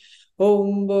Prachodayat.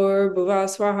 Om Bhurrbhuva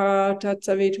Swaha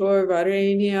Tatsavitur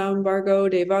Varenyam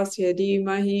Bhargo Devasya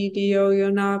Dhimahi Dio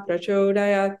Yona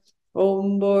Prachodayat.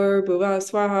 Om Bhurrbhuva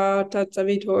Swaha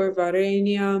Tatsavitur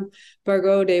Varenyam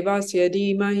Bhargo Devasya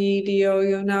Dhimahi Dio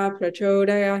Yona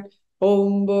Prachodayat.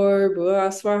 Om Bhurrbhuva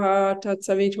Swaha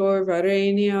Tatsavitur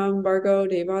Varenyam Bhargo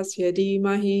Devasya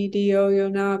Dhimahi Dio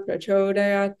Yona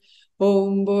Prachodayat.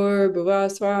 Om Bhurrbhuva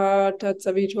Swaha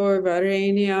Tatsavitur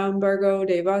Varenyam Bhargo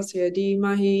Devasya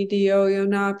Dhimahi Dio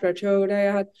Yona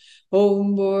Prachodayat.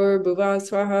 Om Bhurrbhuva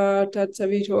Swaha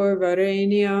Tatsavitur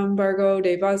Varenyam Bhargo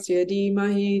Devasya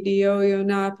Dhimahi Dio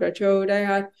Yona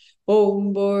Prachodayat.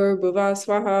 Om Bhurrbhuva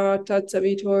Swaha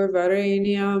Tatsavitur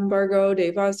Varenyam Bhargo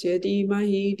Devasya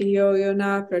Dhimahi Dio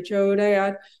Yona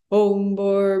Prachodayat. Om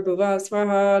Bhurrbhuva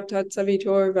Swaha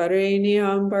Tatsavitur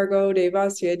Varenyam Bhargo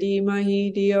Devasya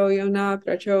Dhimahi Dio Yona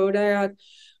Prachodayat.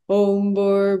 Om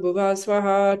Bhurrbhuva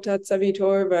Swaha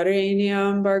Tatsavitur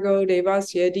Varenyam Bhargo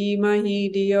Devasya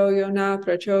Dhimahi Dhiyo Yona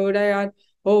Prachodayat.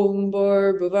 Om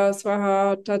Bhurrbhuva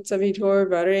Swaha Tatsavitur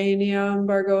Varenyam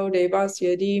Bhargo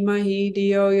Devasya Dhimahi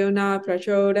Dhiyo Yona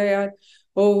Prachodayat.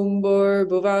 Om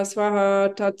Bhurrbhuva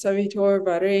Swaha Tatsavitur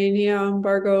Varenyam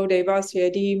Bhargo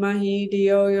Devasya Dhimahi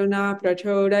Dhiyo Yona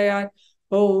Prachodayat.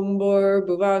 Om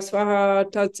Bhurrbhuva Swaha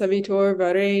Tatsavitur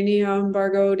Varenyam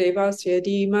Bhargo Devasya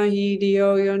Dhimahi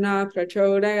Dhiyo Yona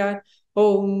Prachodayat.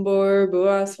 Om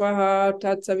Bhurrbhuva Swaha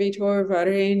Tatsavitur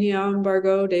Varenyam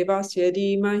Bhargo Devasya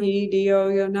Dhimahi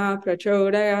Dhiyo Yona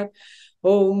Prachodayat.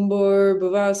 Om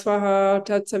Bhurrbhuva Swaha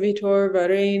Tatsavitur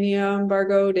Varenyam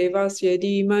Bhargo Devasya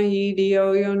Dhimahi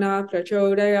Dhiyo Yona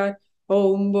Prachodayat.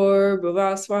 Om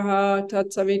Bhurrbhuva Swaha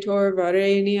Tatsavitur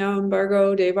Varenyam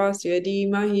Bhargo Devasya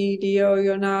Dhimahi Dhiyo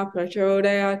Yona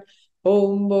Prachodayat.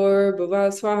 Om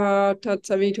Bhurrbhuva Swaha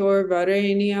Tatsavitur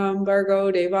Varenyam Bhargo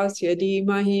Devasya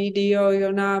Dhimahi Dhiyo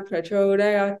Yona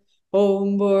Prachodayat.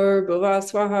 Om Bhurrbhuva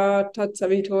Swaha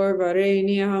Tatsavitur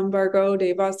Varenyam Bhargo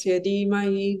Devasya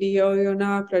Dhimahi Dhiyo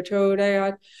Yona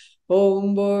Prachodayat.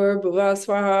 Om Bhurrbhuva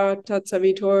Swaha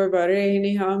Tatsavitur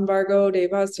Varenyam Bhargo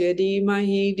Devasya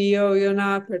Dhimahi Dhiyo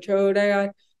Yona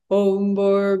Prachodayat. Om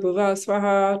Bhurrbhuva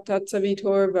Swaha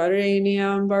Tatsavitur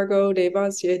Varenyam Bhargo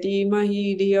Devasya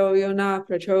Dhimahi Dhiyo Yona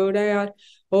Prachodayat.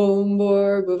 Om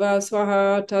Bhurrbhuva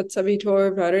Swaha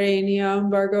Tatsavitur Varenyam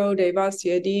Bhargo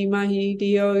Devasya Dhimahi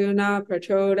Dhiyo Yona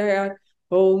Prachodayat.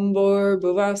 Om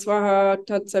Bhurrbhuva Swaha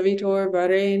Tatsavitur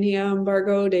Varenyam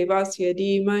Bhargo Devasya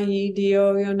Dhimahi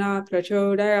Dhiyo Yona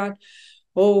Prachodayat.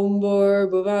 Om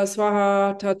Bhurrbhuva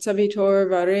Swaha Tatsavitur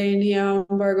Varenyam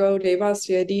Bhargo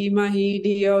Devasya Dhimahi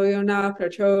Dhiyo Yona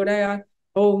Prachodayat.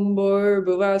 Om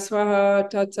Bhurrbhuva Swaha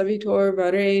Tatsavitur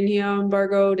Varenyam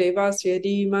Bhargo Devasya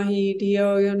Dhimahi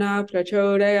Dhiyo Yona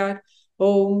Prachodayat.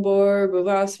 Om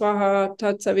Bhurrbhuva Swaha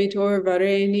Tatsavitur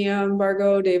Varenyam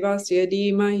Bhargo Devasya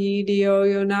Dhimahi Dhiyo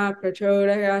Yona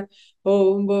Prachodayat.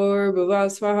 Om Bhurrbhuva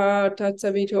Swaha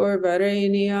Tatsavitur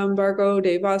Varenyam Bhargo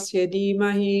Devasya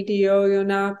Dhimahi Dhiyo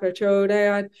Yona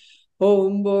Prachodayat.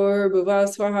 Om Bhurrbhuva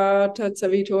Swaha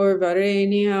Tatsavitur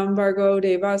Varenyam Bhargo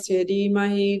Devasya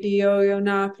Dhimahi Dhiyo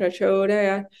Yona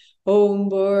Prachodayat. Om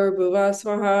Bhurrbhuva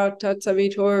Swaha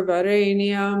Tatsavitur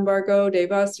Varenyam Bhargo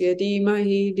Devasya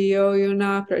Dhimahi Dhiyo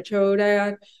Yona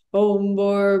Prachodayat. Om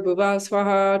Bhurrbhuva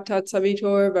Swaha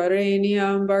Tatsavitur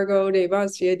Varenyam Bhargo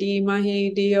Devasya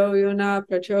Dhimahi Dhiyo Yona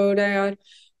Prachodayat.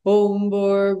 Om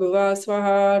Bhurrbhuva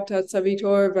Swaha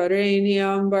Tatsavitur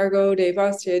Varenyam Bhargo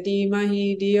Devasya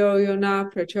Dhimahi Dhiyo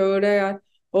Yona Prachodayat.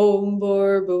 Om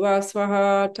Bhurrbhuva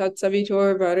Swaha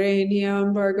Tatsavitur Varenyam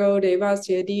Bhargo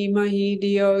Devasya Dhimahi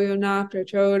Dhiyo Yona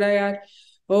Prachodayat.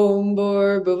 Om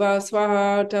Bhurrbhuva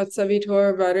Swaha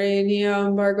Tatsavitur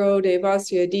Varenyam Bhargo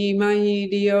Devasya Dhimahi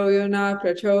Dhiyo Yona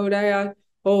Prachodayat.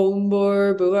 Om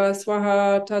Bhurrbhuva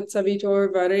Swaha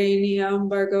Tatsavitur Varenyam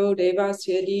Bhargo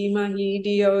Devasya Dhimahi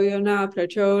Dhiyo Yona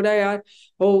Prachodayat.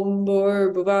 Om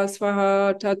Bhurrbhuva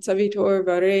Swaha Tatsavitur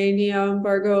Varenyam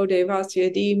Bhargo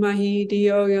Devasya Dhimahi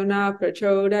Dhiyo Yona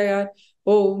Prachodayat.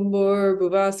 Om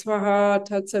Bhurrbhuva Swaha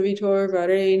Tatsavitur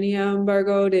Varenyam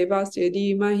Bhargo Devasya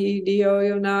Dhimahi Dhiyo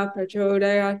Yona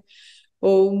Prachodayat.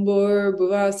 Om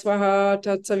Bhurrbhuva Swaha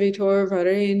Tatsavitur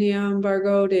Varenyam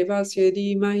Bhargo Devasya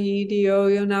Dhimahi Dhiyo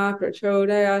Yona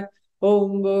Prachodayat.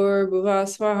 Om Bhurrbhuva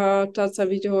Swaha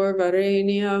Tatsavitur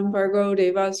Varenyam Bhargo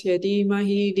Devasya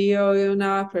Dhimahi Dhiyo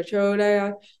Yona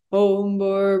Prachodayat. Om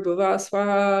Bhurrbhuva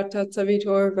Swaha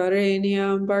Tatsavitur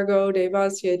Varenyam Bhargo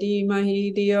Devasya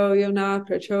Dhimahi Dhiyo Yona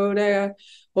Prachodayat.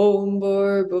 Om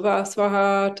Bhurrbhuva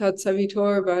Swaha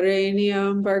Tatsavitur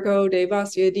Varenyam Bhargo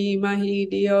Devasya Dhimahi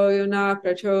Dhiyo Yona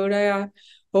Prachodayat.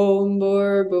 Om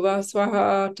Bhurrbhuva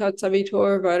Swaha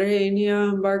Tatsavitur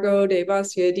Varenyam Bhargo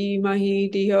Devasya Dhimahi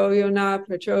Dhiyo Yona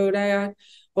Prachodayat.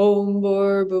 Om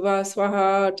Bhurrbhuva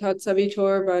Swaha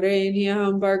Tatsavitur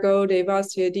Varenyam Bhargo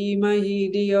Devasya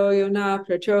Dhimahi Dhiyo Yona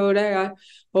Prachodayat.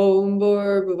 Om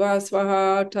Bhurrbhuva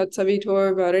Swaha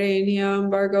Tatsavitur Varenyam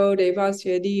Bhargo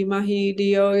Devasya Dhimahi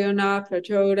Dhiyo Yona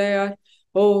Prachodayat.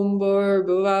 Om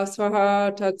Bhurrbhuva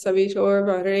Swaha Tatsavitur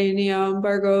Varenyam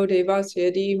Bhargo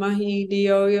Devasya Dhimahi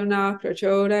Dhiyo Yona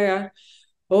Prachodayat.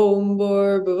 Om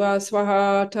Bhurrbhuva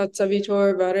Swaha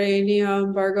Tatsavitur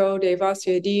Varenyam Bhargo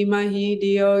Devasya Dhimahi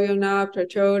Dhiyo Yona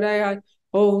Prachodayat.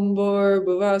 Om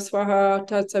Bhurrbhuva Swaha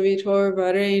Tatsavitur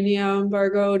Varenyam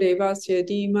Bhargo Devasya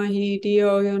Dhimahi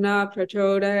Dhiyo Yona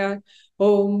Prachodayat.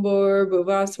 Om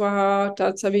Bhurrbhuva Swaha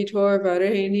Tatsavitur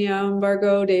Varenyam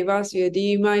Bhargo Devasya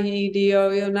Dhimahi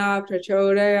Dhiyo Yona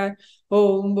Prachodayat.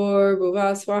 Om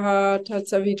Bhurrbhuva Swaha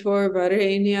Tatsavitur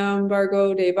Varenyam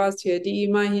Bargo Devasya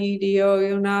Dhimahi Dio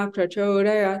Yona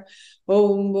Prachodayat.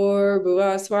 Om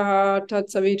Bhurrbhuva Swaha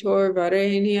Tatsavitur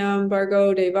Varenyam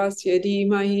Bargo Devasya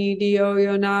Dhimahi Dio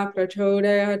Yona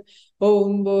Prachodayat.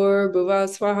 Om Bhurrbhuva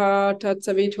Swaha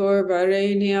Tatsavitur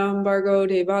Varenyam Bargo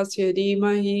Devasya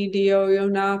Dhimahi Dio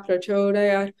Yona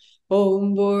Prachodayat.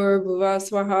 Om Bhurrbhuva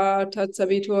Swaha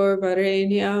Tatsavitur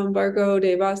Varenyam Bargo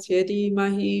Devasya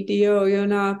Dhimahi Dio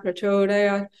Yona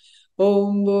Prachodayat.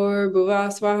 Om Bhurrbhuva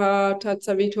Swaha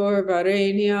Tatsavitur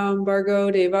Varenyam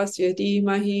Bargo Devasya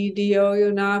Dhimahi Dio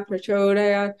Yona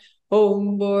Prachodayat.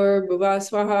 Om Bhurrbhuva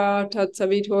Swaha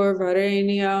Tatsavitur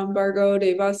Varenyam Bargo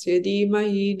Devasya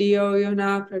Dhimahi Dio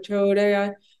Yona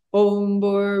Prachodayat. Om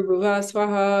Bhurrbhuva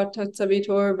Swaha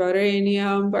Tatsavitur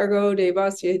Varenyam Bargo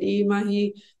Devasya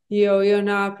Dhimahi Dio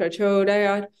Yona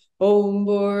Prachodayat. Om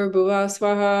Bhurrbhuva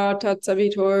Swaha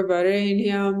Tatsavitur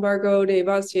Varenyam Bargo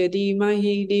Devasya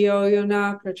Dhimahi Dio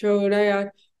Yona Prachodayat.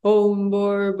 Om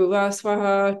Bhurrbhuva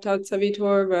Swaha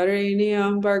Tatsavitur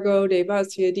Varenyam Bargo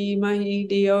Devasya Dhimahi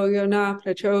Dio Yona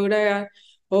Prachodayat.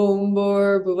 Om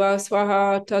Bhurrbhuva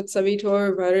Swaha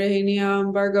Tatsavitur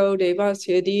Varenyam Bargo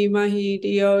Devasya Dhimahi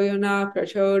Dio Yona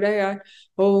Prachodayat.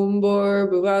 Om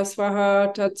Bhurrbhuva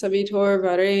Swaha Tatsavitur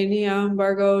Varenyam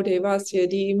Bargo Devasya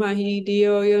Dhimahi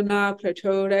Dio Yona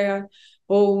Prachodayat.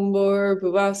 Om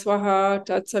Bhurrbhuva Swaha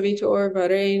Tatsavitur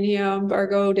Varenyam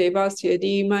Bargo Devasya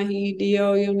Dhimahi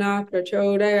Dio Yona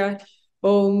Prachodayat.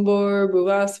 Om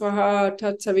Bhurrbhuva Swaha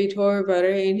Tatsavitur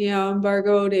Varenyam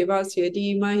Bargo Devasya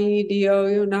Dhimahi Dio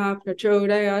Yona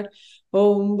Prachodayat.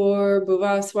 Om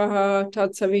Bhurrbhuva Swaha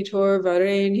Tatsavitur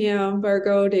Varenyam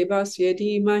Bargo Devasya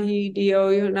Dhimahi Dio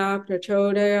Yona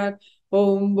Prachodayat.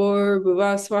 Om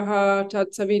Bhurrbhuva Swaha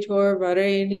Tatsavitur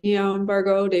Varenyam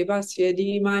Bargo Devasya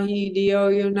Dhimahi Dio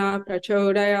Yona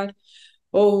Prachodayat.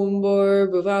 Om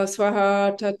Bhurrbhuva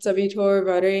Swaha Tatsavitur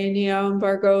Varenyam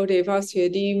Bargo Devasya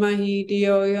Dhimahi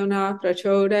Dio Yona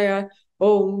Prachodayat.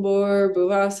 Om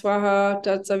Bhurrbhuva Swaha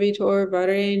Tatsavitur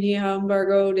Varenyam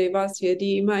Bargo Devasya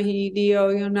Dhimahi Dio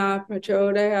Yona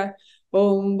Prachodayat.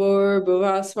 Om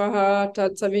Bhurrbhuva Swaha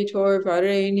Tatsavitur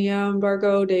Varenyam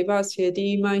Bargo Devasya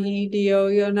Dhimahi Dio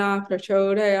Yona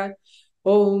Prachodayat.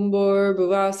 Om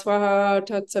Bhurrbhuva Swaha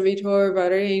Tatsavitur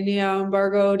Varenyam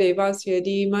Bargo Devasya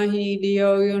Dhimahi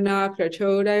Dio Yona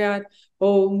Prachodayat.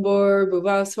 Om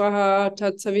Bhurrbhuva Swaha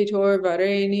Tatsavitur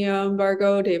Varenyam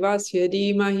Bargo Devasya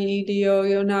Dhimahi Dio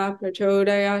Yona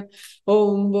Prachodayat.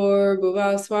 Om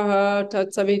Bhurrbhuva Swaha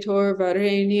Tatsavitur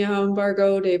Varenyam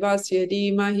Bargo Devasya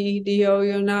Dhimahi Dio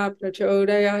Yona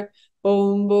Prachodayat.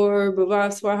 Om Bhurrbhuva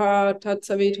Swaha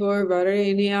Tatsavitur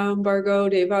Varenyam Bargo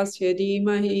Devasya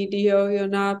Dhimahi Dio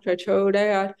Yona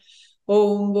Prachodayat.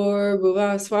 Om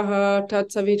Bhurrbhuva Swaha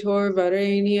Tatsavitur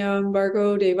Varenyam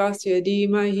Bargo Devasya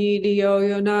Dhimahi Dio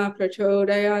Yona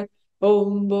Prachodayat.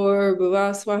 Om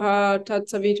Bhurrbhuva Swaha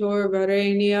Tatsavitur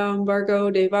Varenyam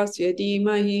Bargo Devasya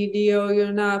Dhimahi Dio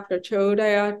Yona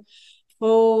Prachodayat.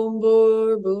 Om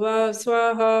Bhurrbhuva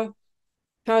Swaha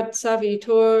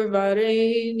Tatsavitur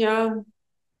Varenyam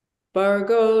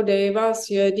Bargo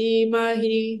Devasya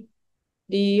Dhimahi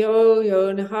Dio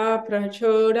Yona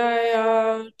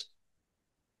Prachodayat.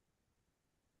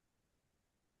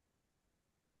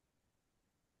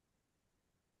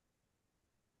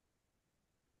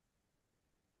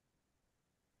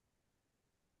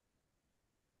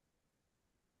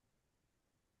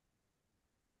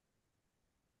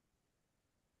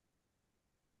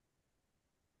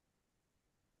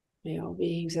 May all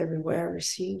beings everywhere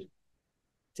receive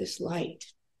this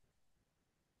light.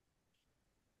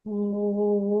 Om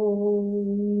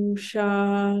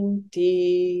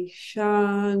Shanti,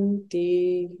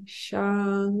 Shanti,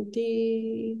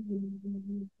 Shanti.